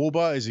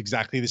ex-WOBA is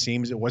exactly the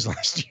same as it was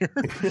last year.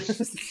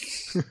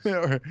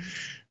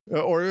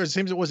 or the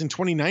same as it was in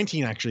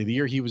 2019, actually, the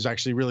year he was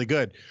actually really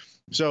good.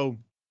 So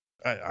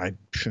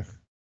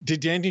did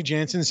Danny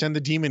Jansen send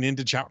the demon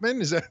into Chapman?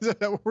 Is that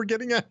what we're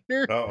getting at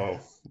here? Uh-oh.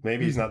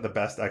 Maybe he's not the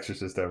best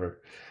exorcist ever.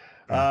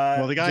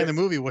 Well, the guy in the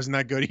movie wasn't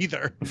that good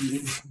either.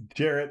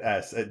 Jarrett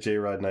S. at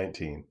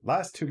JRod19.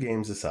 Last 2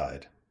 games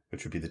aside,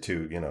 which would be the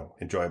 2,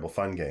 enjoyable,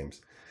 fun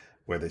games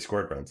where they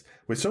scored runs,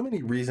 with so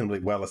many reasonably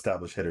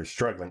well-established hitters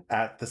struggling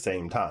at the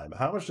same time,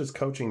 how much does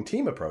coaching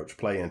team approach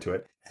play into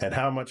it, and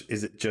how much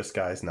is it just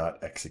guys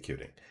not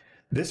executing?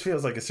 This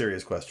feels like a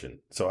serious question,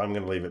 so I'm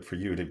going to leave it for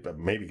you to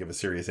maybe give a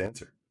serious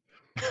answer.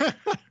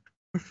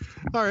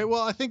 All right.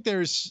 Well, I think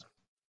there's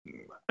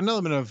an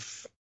element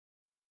of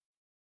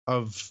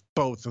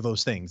both of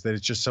those things, that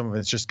it's just some of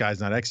it's just guys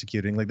not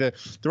executing. Like the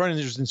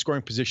runners in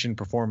scoring position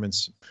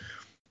performance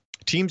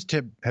teams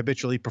to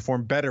habitually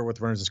perform better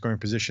with runners in scoring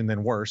position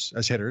than worse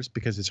as hitters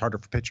because it's harder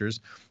for pitchers.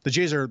 The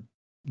Jays are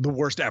the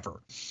worst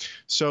ever.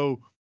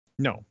 So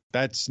no,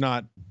 that's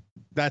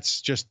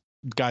just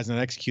guys not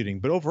executing.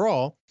 But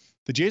overall,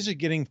 the Jays are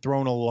getting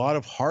thrown a lot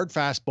of hard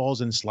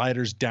fastballs and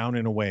sliders down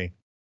and away.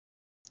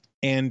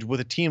 And with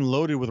a team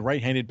loaded with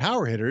right-handed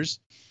power hitters,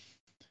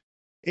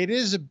 it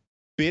is a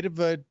bit of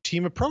a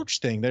team approach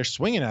thing. They're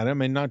swinging at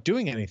him and not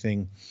doing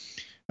anything.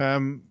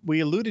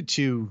 We alluded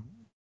to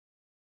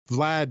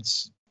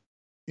Vlad's,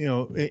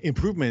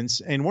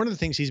 improvements. And one of the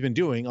things he's been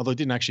doing, although it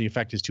didn't actually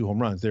affect his 2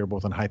 home runs, they were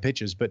both on high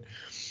pitches, but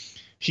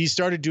he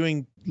started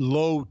doing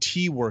low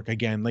T work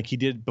again, like he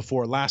did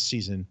before last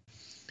season.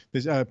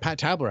 Pat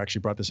Tabler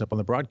actually brought this up on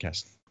the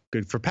broadcast.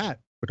 Good for Pat.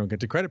 We don't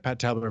get to credit Pat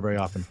Tabler very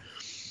often.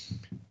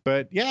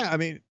 But yeah, I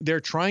mean, they're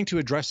trying to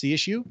address the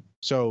issue.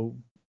 So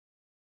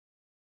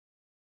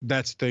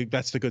that's the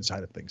good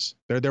side of things.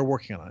 They're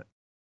working on it.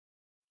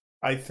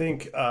 I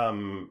think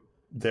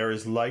there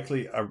is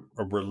likely a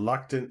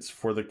reluctance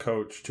for the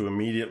coach to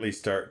immediately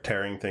start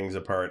tearing things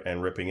apart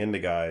and ripping into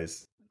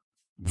guys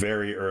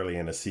very early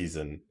in a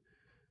season,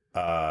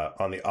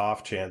 on the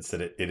off chance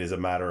that it is a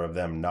matter of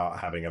them not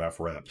having enough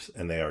reps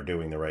and they are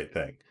doing the right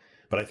thing.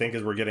 But I think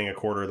as we're getting a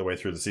quarter of the way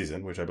through the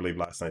season, which I believe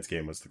last night's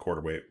game was the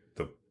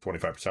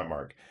 25%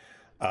 mark,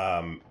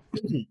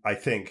 I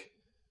think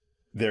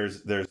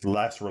there's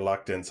less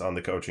reluctance on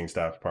the coaching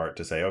staff's part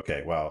to say,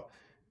 okay, well,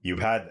 you've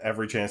had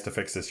every chance to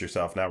fix this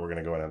yourself. Now we're going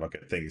to go in and look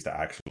at things to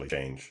actually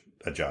change,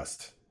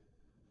 adjust,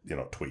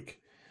 tweak.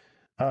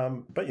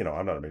 But,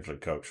 I'm not a major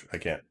league coach. I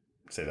can't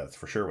say that's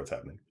for sure what's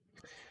happening.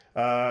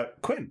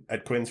 Quinn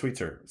at Quinn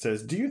Sweetser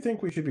says, do you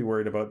think we should be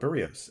worried about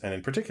Barrios, and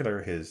in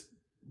particular his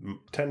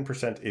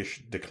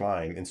 10%-ish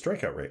decline in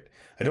strikeout rate?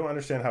 I don't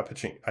understand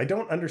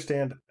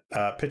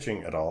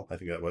pitching at all. I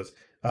think that was,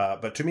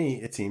 but to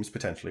me, it seems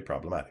potentially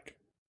problematic.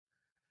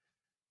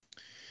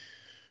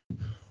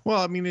 Well,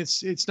 I mean,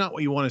 it's not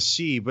what you want to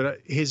see,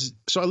 but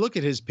so I look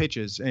at his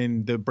pitches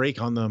and the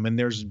break on them, and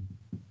there's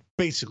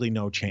basically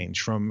no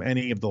change from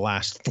any of the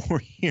last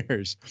 4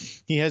 years.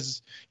 He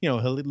has,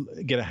 he'll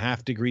get a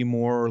half degree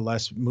more or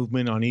less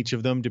movement on each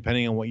of them,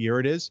 depending on what year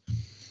it is.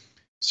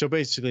 So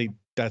basically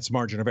that's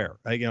margin of error.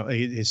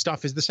 His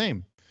stuff is the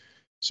same.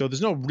 So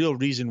there's no real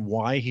reason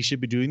why he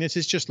should be doing this.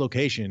 It's just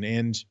location.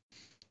 And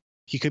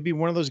he could be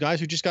one of those guys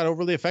who just got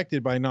overly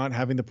affected by not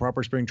having the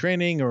proper spring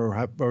training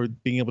or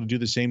being able to do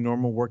the same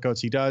normal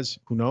workouts he does.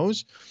 Who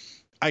knows?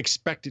 I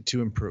expect it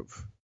to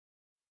improve.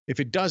 If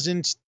it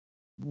doesn't,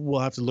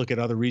 we'll have to look at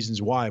other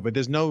reasons why. But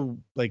there's no,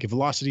 if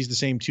velocity is the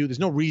same too, there's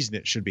no reason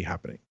it should be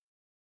happening.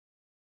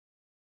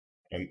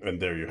 And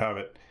there you have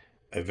it.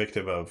 A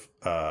victim of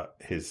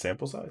his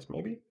sample size,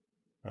 maybe?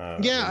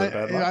 I'm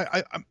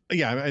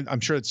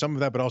sure it's some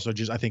of that, but also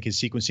just I think his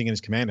sequencing and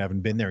his command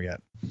haven't been there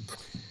yet.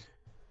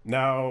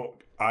 Now,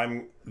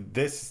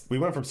 we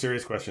went from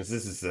serious questions.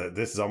 This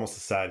is almost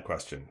a sad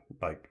question.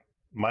 Like,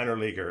 minor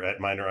leaguer at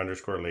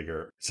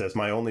minor_leaguer says,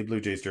 my only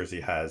Blue Jays jersey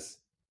has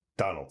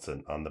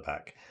Donaldson on the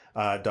back.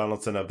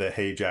 Donaldson of the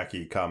 "Hey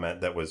Jackie" comment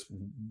that was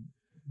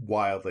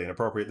wildly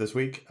inappropriate this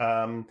week.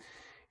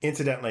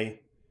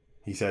 Incidentally,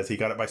 he says he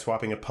got it by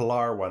swapping a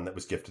Pilar one that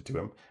was gifted to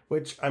him,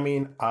 which, I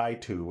mean, I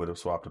too would have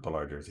swapped a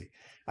Pilar jersey.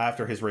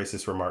 After his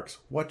racist remarks,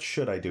 what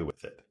should I do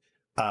with it?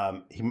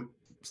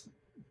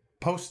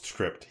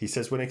 Postscript, he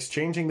says, when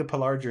exchanging the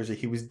Pilar jersey,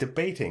 he was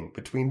debating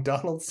between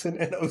Donaldson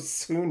and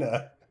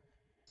Osuna.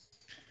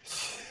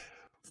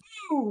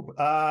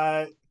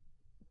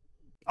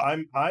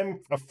 I'm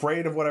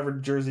afraid of whatever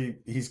jersey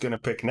he's going to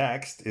pick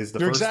next is the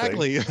first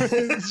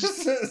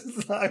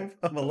thing.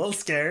 I'm a little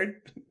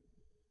scared.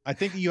 I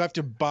think you have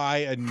to buy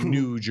a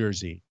new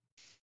jersey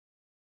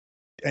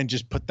and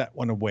just put that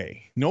one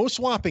away. No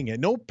swapping it.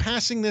 No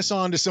passing this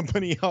on to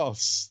somebody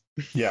else.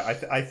 Yeah,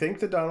 I think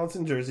the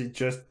Donaldson jersey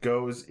just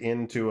goes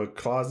into a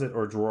closet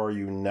or drawer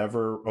you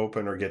never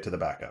open or get to the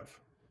back of.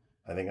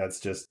 I think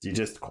that's you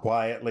just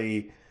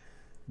quietly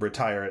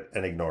retire it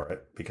and ignore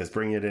it, because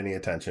bringing it any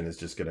attention is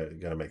just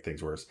gonna make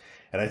things worse.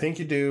 And I think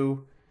you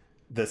do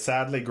the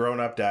sadly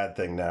grown-up dad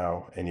thing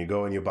now, and you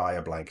go and you buy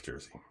a blank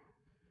jersey.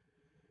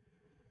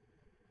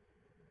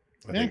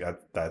 I think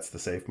that's the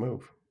safe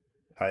move.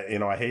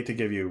 I hate to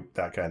give you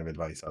that kind of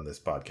advice on this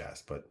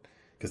podcast, but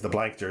because the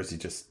blank jersey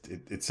just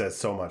it says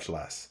so much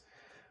less.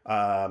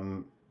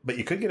 But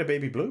you could get a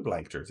baby blue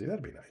blank jersey.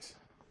 That'd be nice.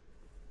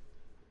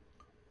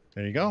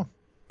 There you go.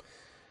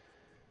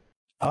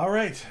 All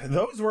right,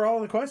 those were all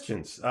the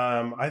questions.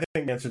 I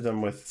think we answered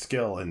them with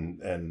skill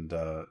and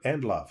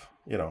love,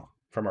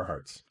 from our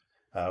hearts.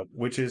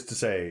 Which is to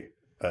say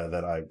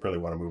that I really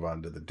want to move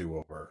on to the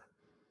do-over.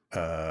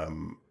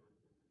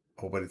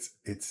 But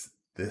it's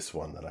this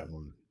one that I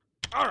want.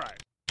 All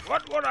right,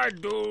 what would I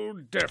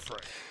do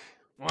different?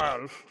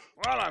 Well,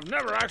 I've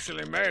never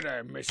actually made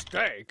a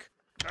mistake.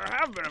 There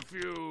have been a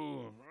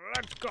few,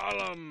 let's call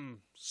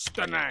them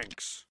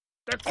stananks,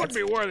 that could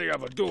be worthy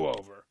of a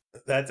do-over.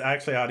 That's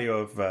actually audio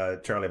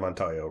of Charlie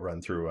Montoyo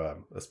run through a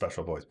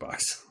special voice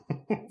box.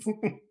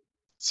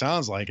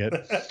 Sounds like it.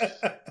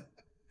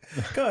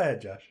 Go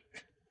ahead, Josh.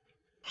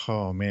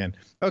 Oh, man.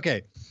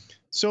 Okay.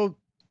 So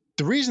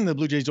the reason the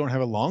Blue Jays don't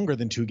have a longer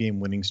than 2-game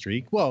winning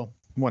streak, well,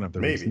 one of the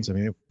Maybe. reasons, I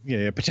mean,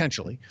 yeah,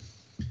 potentially.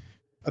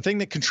 A thing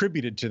that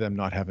contributed to them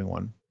not having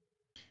one.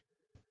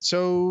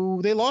 So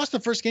they lost the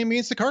first game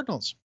against the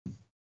Cardinals.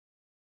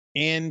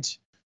 And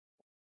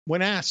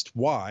when asked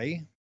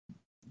why,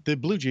 the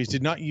Blue Jays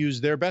did not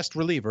use their best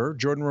reliever,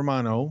 Jordan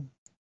Romano,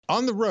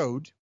 on the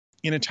road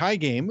in a tie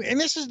game. And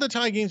this is the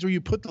tie games where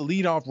you put the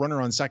leadoff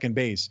runner on second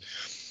base.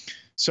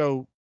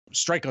 So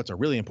strikeouts are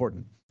really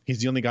important. He's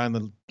the only guy on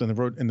the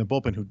road in the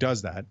bullpen who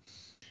does that.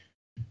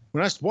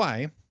 When asked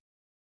why,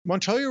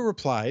 Montoya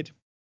replied,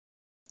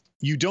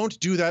 "You don't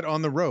do that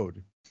on the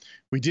road.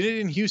 We did it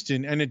in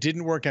Houston and it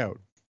didn't work out."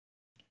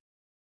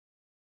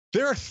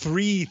 There are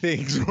 3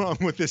 things wrong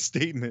with this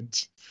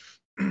statement.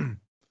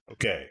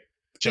 Okay.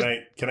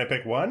 Can I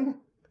pick one?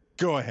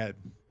 Go ahead.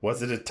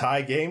 Was it a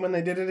tie game when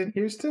they did it in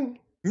Houston?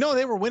 No,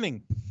 they were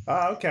winning.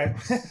 Okay.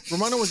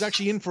 Romano was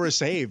actually in for a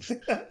save,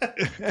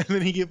 and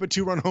then he gave a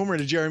 2-run homer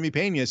to Jeremy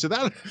Pena. So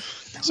the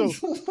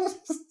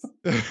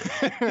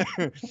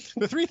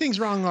 3 things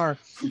wrong are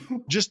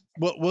just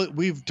what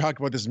we've talked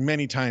about this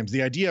many times.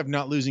 The idea of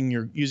not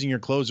using your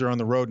closer on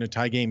the road in a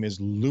tie game is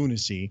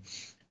lunacy,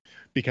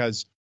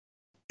 because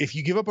if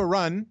you give up a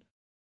run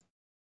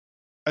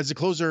as a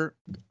closer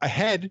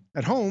ahead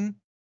at home,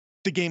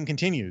 the game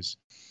continues.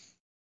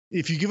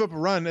 If you give up a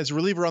run as a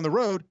reliever on the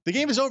road, the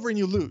game is over and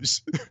you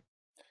lose.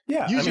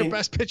 Yeah, Use your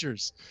best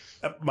pitchers.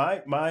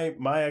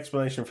 My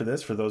explanation for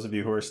this, for those of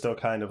you who are still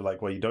kind of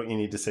like, well, you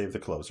need to save the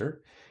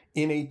closer.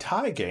 In a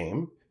tie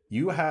game,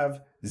 you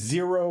have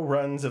 0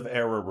 runs of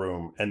error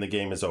room, and the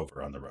game is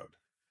over on the road.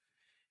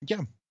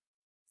 Yeah.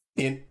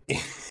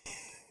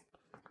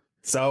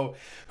 So,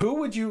 who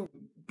would you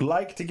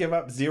like to give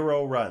up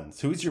 0 runs?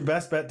 Who's your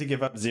best bet to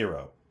give up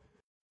 0?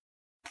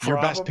 Your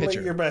Probably best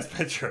pitcher. Your best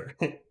pitcher.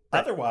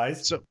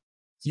 Otherwise,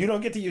 you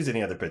don't get to use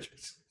any other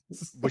pitchers.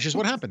 Which is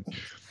what happened.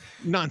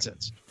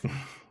 Nonsense.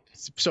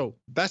 So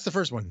that's the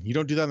first one. You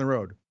don't do that on the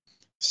road.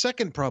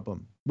 Second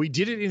problem, we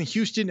did it in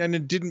Houston and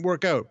it didn't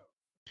work out.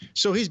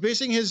 So he's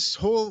basing his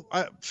whole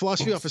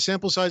philosophy off a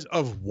sample size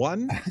of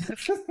 1.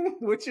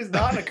 Which is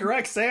not a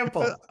correct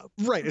sample.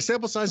 Right. A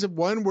sample size of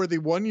 1 where the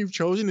one you've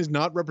chosen is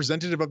not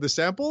representative of the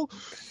sample.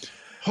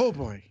 Oh,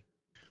 boy.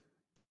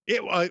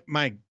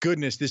 My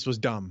goodness, this was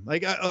dumb.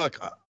 Like,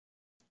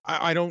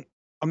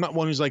 I'm not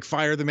one who's like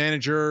fire the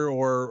manager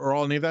or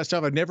all any of that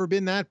stuff. I've never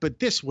been that, but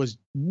this was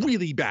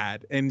really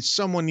bad. And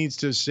someone needs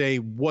to say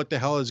what the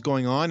hell is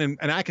going on. And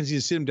I can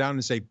sit him down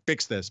and say,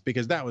 fix this,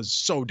 because that was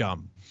so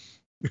dumb.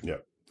 Yeah,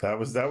 that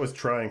was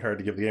trying hard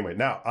to give the game away.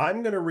 Now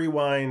I'm going to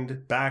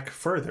rewind back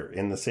further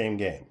in the same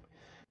game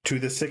to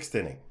the 6th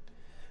inning,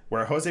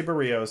 where Jose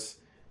Barrios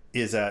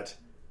is at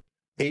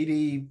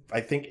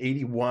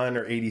 81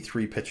 or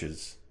 83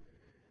 pitches.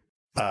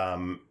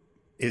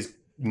 Is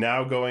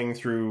now going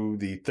through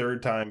the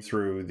 3rd time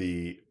through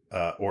the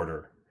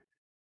order.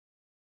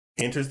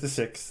 Enters the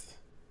 6th,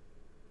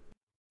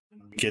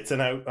 gets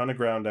an out on a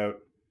ground out,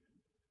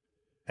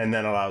 and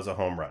then allows a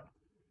home run.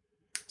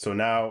 So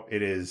now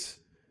it is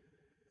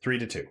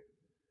 3-2.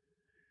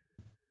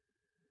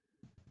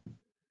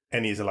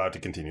 And he's allowed to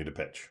continue to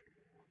pitch.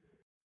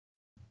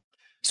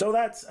 So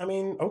that's,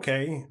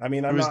 okay. I'm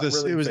not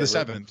really. It was the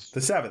 7th. The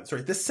 7th,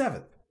 sorry, the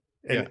 7th.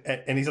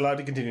 And he's allowed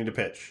to continue to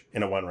pitch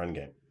in a 1-run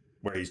game,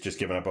 where he's just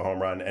given up a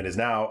home run and is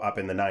now up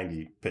in the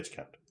 90 pitch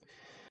count.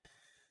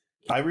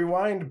 I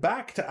rewind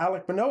back to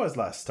Alek Manoah's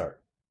last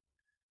start.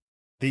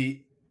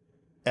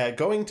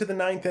 Going to the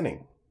 9th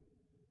inning,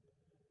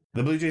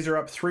 the Blue Jays are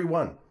up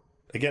 3-1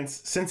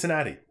 against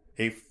Cincinnati,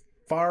 a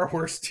far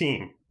worse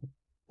team.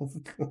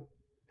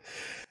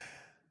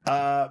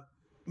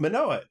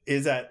 Manoah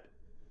is at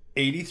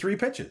 83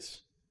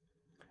 pitches.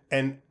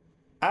 And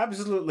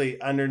absolutely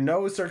under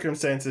no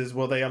circumstances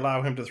will they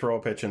allow him to throw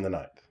a pitch in the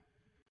 9th.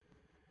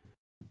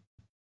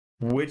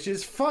 Which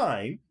is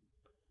fine.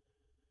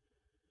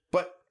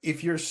 But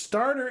if your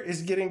starter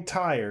is getting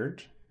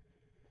tired,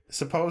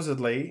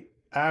 supposedly,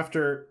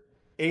 after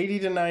 80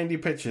 to 90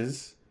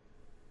 pitches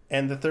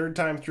and the 3rd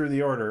time through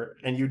the order,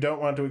 and you don't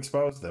want to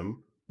expose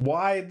them,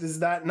 why is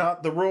that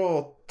not the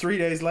rule 3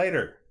 days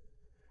later?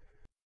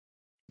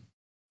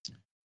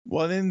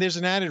 Well, then there's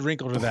an added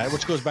wrinkle to that,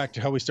 which goes back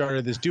to how we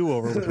started this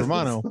do-over with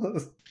Romano.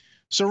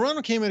 So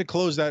Romano came in to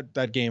close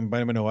that game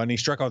by Manoah, and he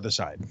struck out the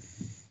side.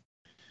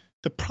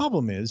 The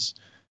problem is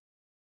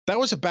that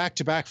was a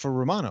back-to-back for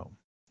Romano,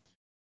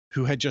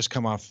 who had just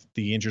come off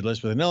the injured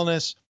list with an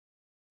illness.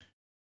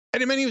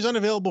 And it meant he was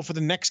unavailable for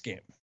the next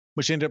game,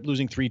 which ended up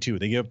losing 3-2.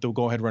 They gave up the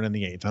go-ahead run in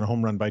the 8th on a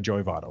home run by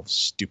Joey Votto.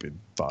 Stupid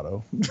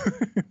Votto.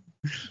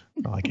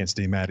 Oh, I can't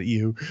stay mad at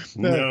you.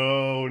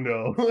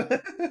 No.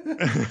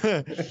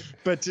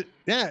 But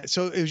yeah,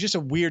 so it was just a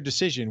weird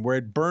decision where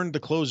it burned the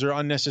closer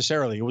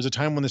unnecessarily. It was a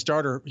time when the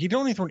starter, he'd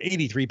only thrown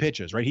 83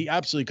 pitches, right? He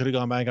absolutely could have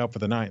gone back out for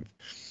the 9th.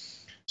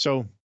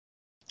 So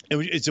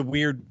it's a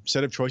weird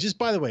set of choices.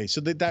 By the way,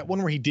 so that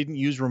one where he didn't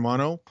use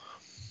Romano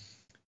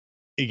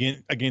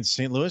against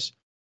St. Louis,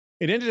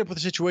 it ended up with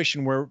a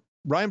situation where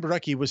Ryan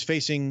Barucki was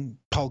facing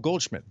Paul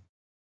Goldschmidt.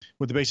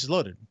 with the bases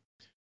loaded.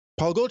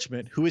 Paul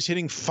Goldschmidt, who is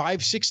hitting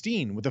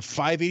 .516 with a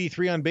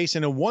 .583 on base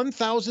and a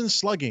 1,000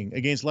 slugging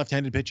against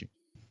left-handed pitching.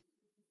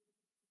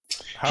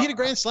 He had a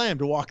grand slam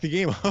to walk the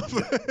game up.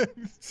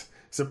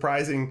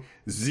 Surprising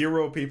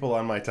 0 people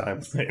on my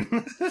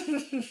timeline.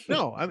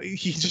 No, I mean,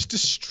 he just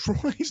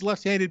destroys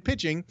left-handed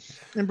pitching.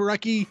 And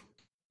Barecki,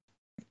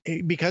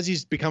 because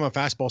he's become a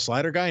fastball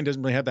slider guy and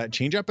doesn't really have that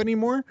changeup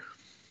anymore,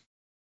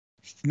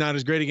 not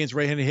as great against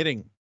right-handed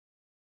hitting.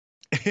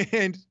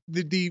 And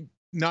the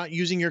not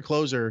using your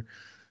closer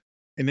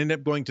and end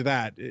up going to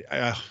that,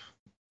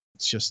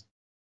 it's just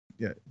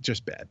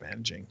bad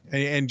managing.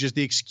 And just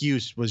the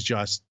excuse was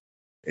just,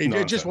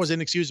 it just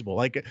wasn't excusable.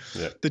 Like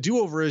the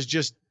do-over is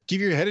just give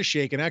your head a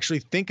shake and actually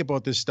think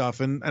about this stuff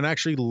and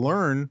actually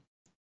learn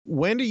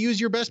when to use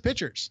your best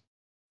pitchers.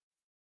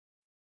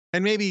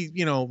 And maybe,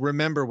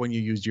 remember when you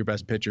used your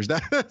best pitchers.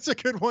 That's a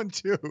good one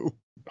too.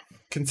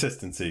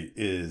 Consistency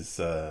is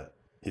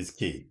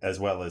key, as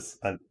well as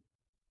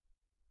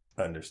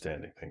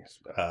understanding things.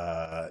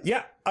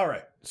 Yeah. All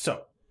right.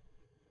 So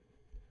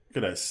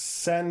gonna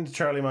send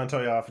Charlie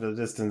Montoya off into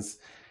the distance,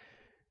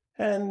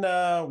 and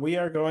we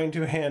are going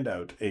to hand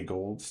out a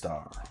gold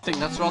star. I think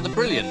that's rather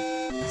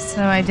brilliant.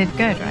 So I did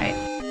good, right?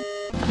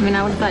 I mean,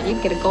 I would have thought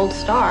you'd get a gold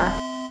star.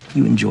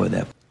 You enjoy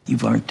that.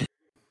 You've earned it.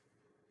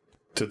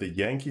 To the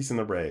Yankees and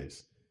the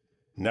Rays.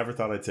 Never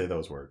thought I'd say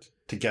those words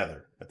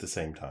together at the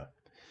same time.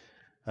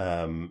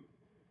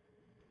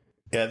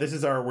 Yeah, this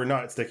is our we're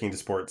not sticking to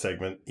sports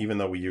segment, even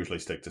though we usually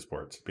stick to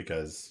sports,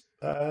 because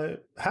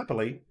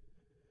happily,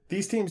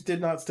 these teams did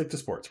not stick to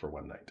sports for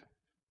one night.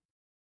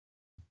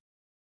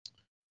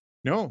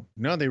 No,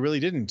 they really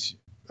didn't.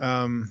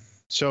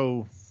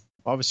 So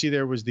obviously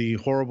there was the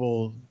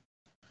horrible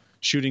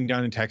shooting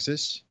down in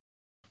Texas,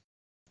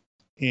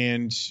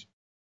 and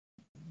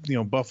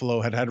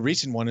Buffalo had a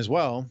recent one as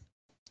well.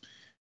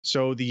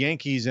 So the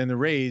Yankees and the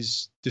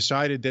Rays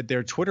decided that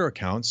their Twitter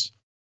accounts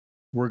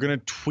were going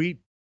to tweet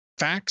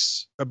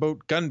facts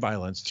about gun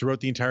violence throughout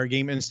the entire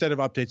game instead of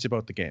updates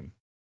about the game.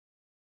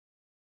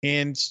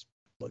 And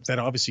that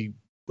obviously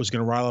was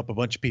going to rile up a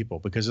bunch of people,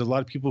 because there's a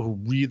lot of people who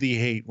really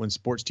hate when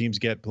sports teams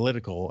get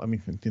political. I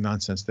mean, the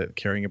nonsense that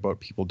caring about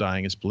people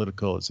dying is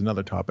political is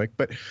another topic.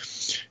 But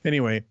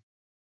anyway,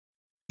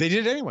 they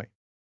did it anyway,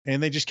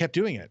 and they just kept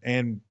doing it.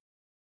 And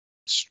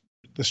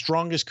the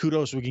strongest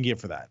kudos we can give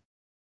for that.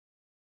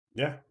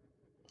 Yeah.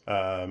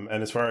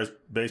 And as far as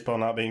baseball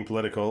not being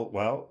political,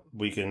 well,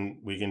 we can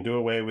do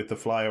away with the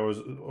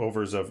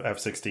flyovers of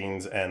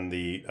F-16s and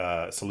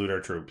the salute our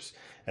troops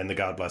and the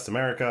God Bless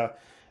America,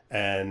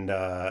 and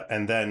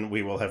then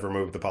we will have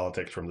removed the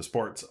politics from the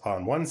sports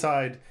on one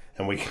side,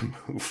 and we can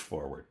move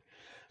forward.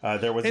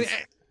 There was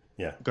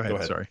Go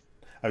ahead. Sorry,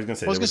 I was going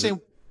to say.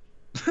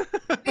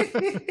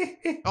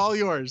 All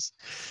yours.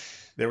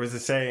 There was a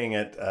saying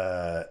at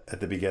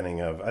the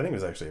beginning of, I think it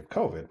was actually of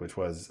COVID, which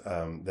was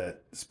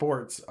that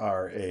sports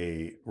are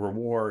a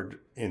reward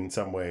in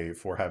some way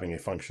for having a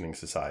functioning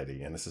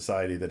society, and a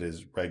society that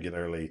is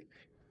regularly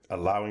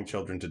allowing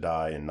children to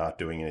die and not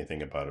doing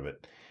anything about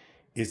it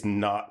is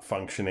not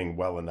functioning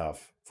well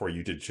enough for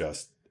you to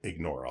just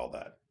ignore all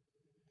that.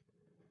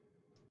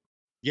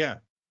 Yeah.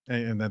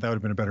 And that would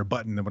have been a better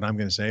button than what I'm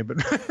going to say.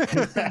 But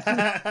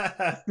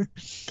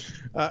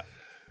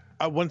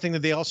one thing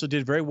that they also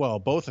did very well,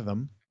 both of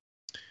them,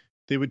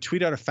 they would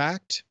tweet out a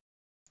fact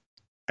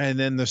and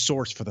then the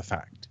source for the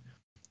fact.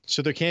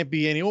 So there can't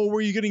be any, where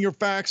are you getting your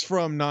facts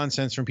from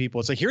nonsense from people?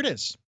 It's like, here it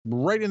is,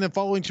 right in the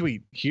following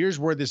tweet. Here's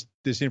where this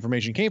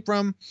information came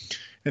from.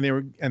 And they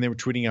were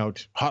tweeting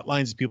out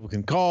hotlines that people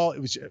can call. It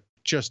was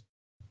just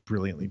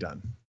brilliantly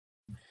done.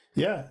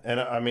 Yeah, and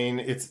I mean,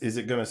 is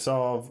it going to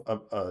solve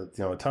a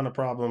ton of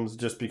problems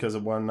just because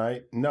of one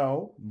night?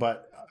 No,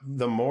 but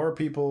the more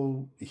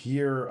people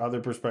hear other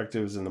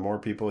perspectives, and the more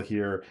people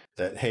hear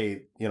that,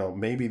 hey,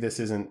 maybe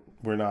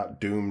we're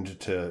not doomed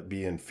to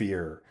be in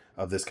fear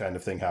of this kind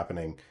of thing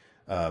happening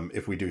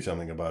if we do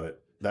something about it.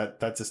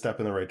 That's a step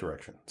in the right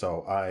direction.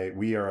 So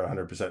we are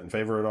 100% in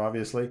favor of it,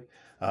 obviously,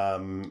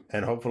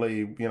 and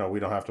hopefully, we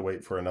don't have to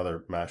wait for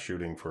another mass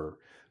shooting for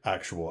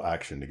actual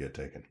action to get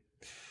taken.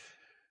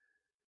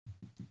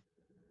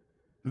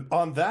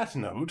 On that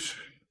note,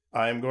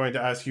 I'm going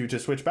to ask you to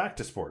switch back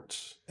to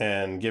sports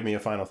and give me a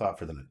final thought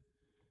for the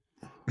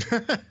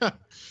night.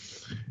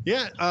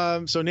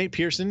 Yeah. So Nate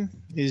Pearson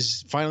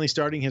is finally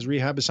starting his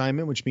rehab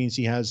assignment, which means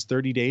he has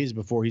 30 days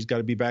before he's got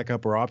to be back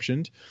up or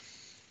optioned.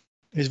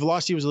 His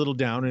velocity was a little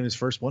down in his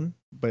first one,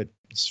 but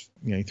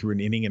he threw an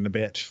inning and a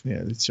bit.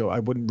 Yeah, so I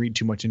wouldn't read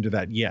too much into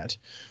that yet.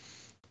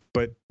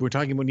 But we're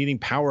talking about needing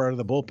power out of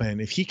the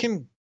bullpen. If he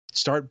can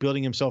start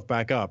building himself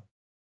back up,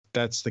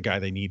 that's the guy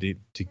they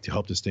needed to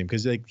help this team,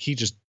 because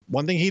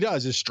one thing he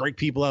does is strike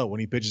people out when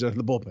he pitches out of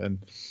the bullpen.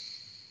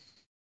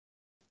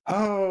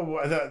 Oh,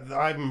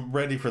 I'm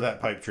ready for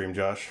that pipe dream,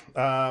 Josh.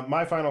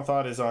 My final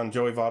thought is on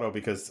Joey Votto,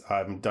 because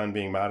I'm done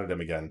being mad at him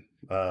again.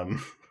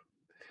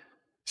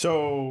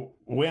 So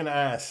when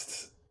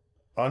asked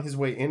on his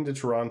way into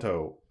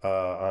Toronto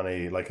on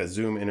a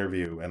Zoom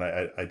interview, and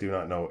I do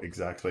not know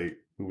exactly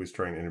who was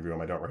trying to interview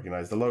him, I don't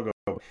recognize the logo.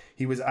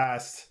 He was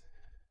asked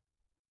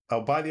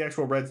by the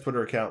actual Reds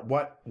Twitter account,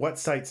 what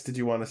sites did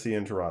you want to see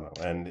in Toronto?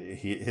 And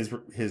his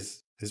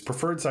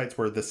preferred sites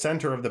were the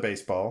center of the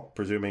baseball,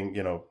 presuming,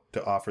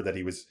 to offer that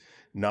he was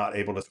not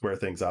able to square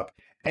things up,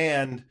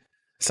 and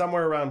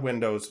somewhere around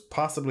windows,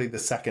 possibly the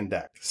second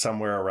deck,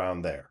 somewhere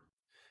around there.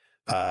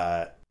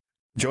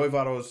 Joey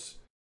Votto's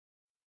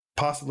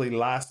possibly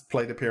last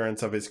plate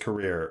appearance of his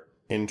career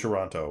in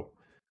Toronto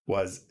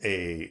was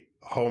a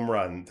home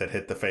run that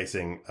hit the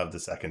facing of the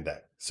second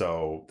deck.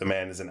 So the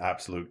man is an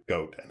absolute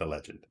GOAT and a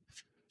legend.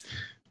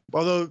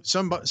 Although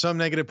some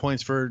negative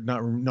points for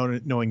not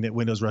knowing that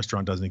Windows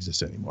Restaurant doesn't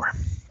exist anymore.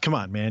 Come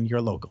on, man,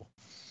 you're local.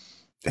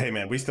 Hey,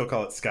 man, we still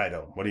call it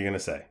Skydome. What are you going to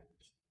say?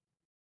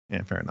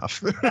 Yeah, fair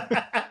enough.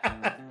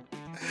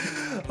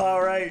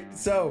 All right,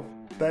 so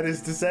that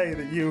is to say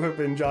that you have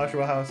been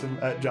Joshua House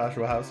at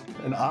Joshua House,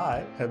 and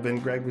I have been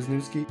Greg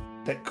Wisniewski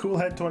at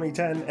Coolhead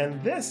 2010,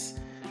 and this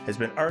has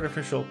been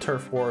Artificial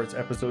Turf Wars,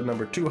 episode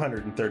number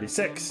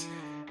 236,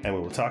 and we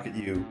will talk at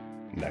you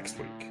next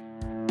week.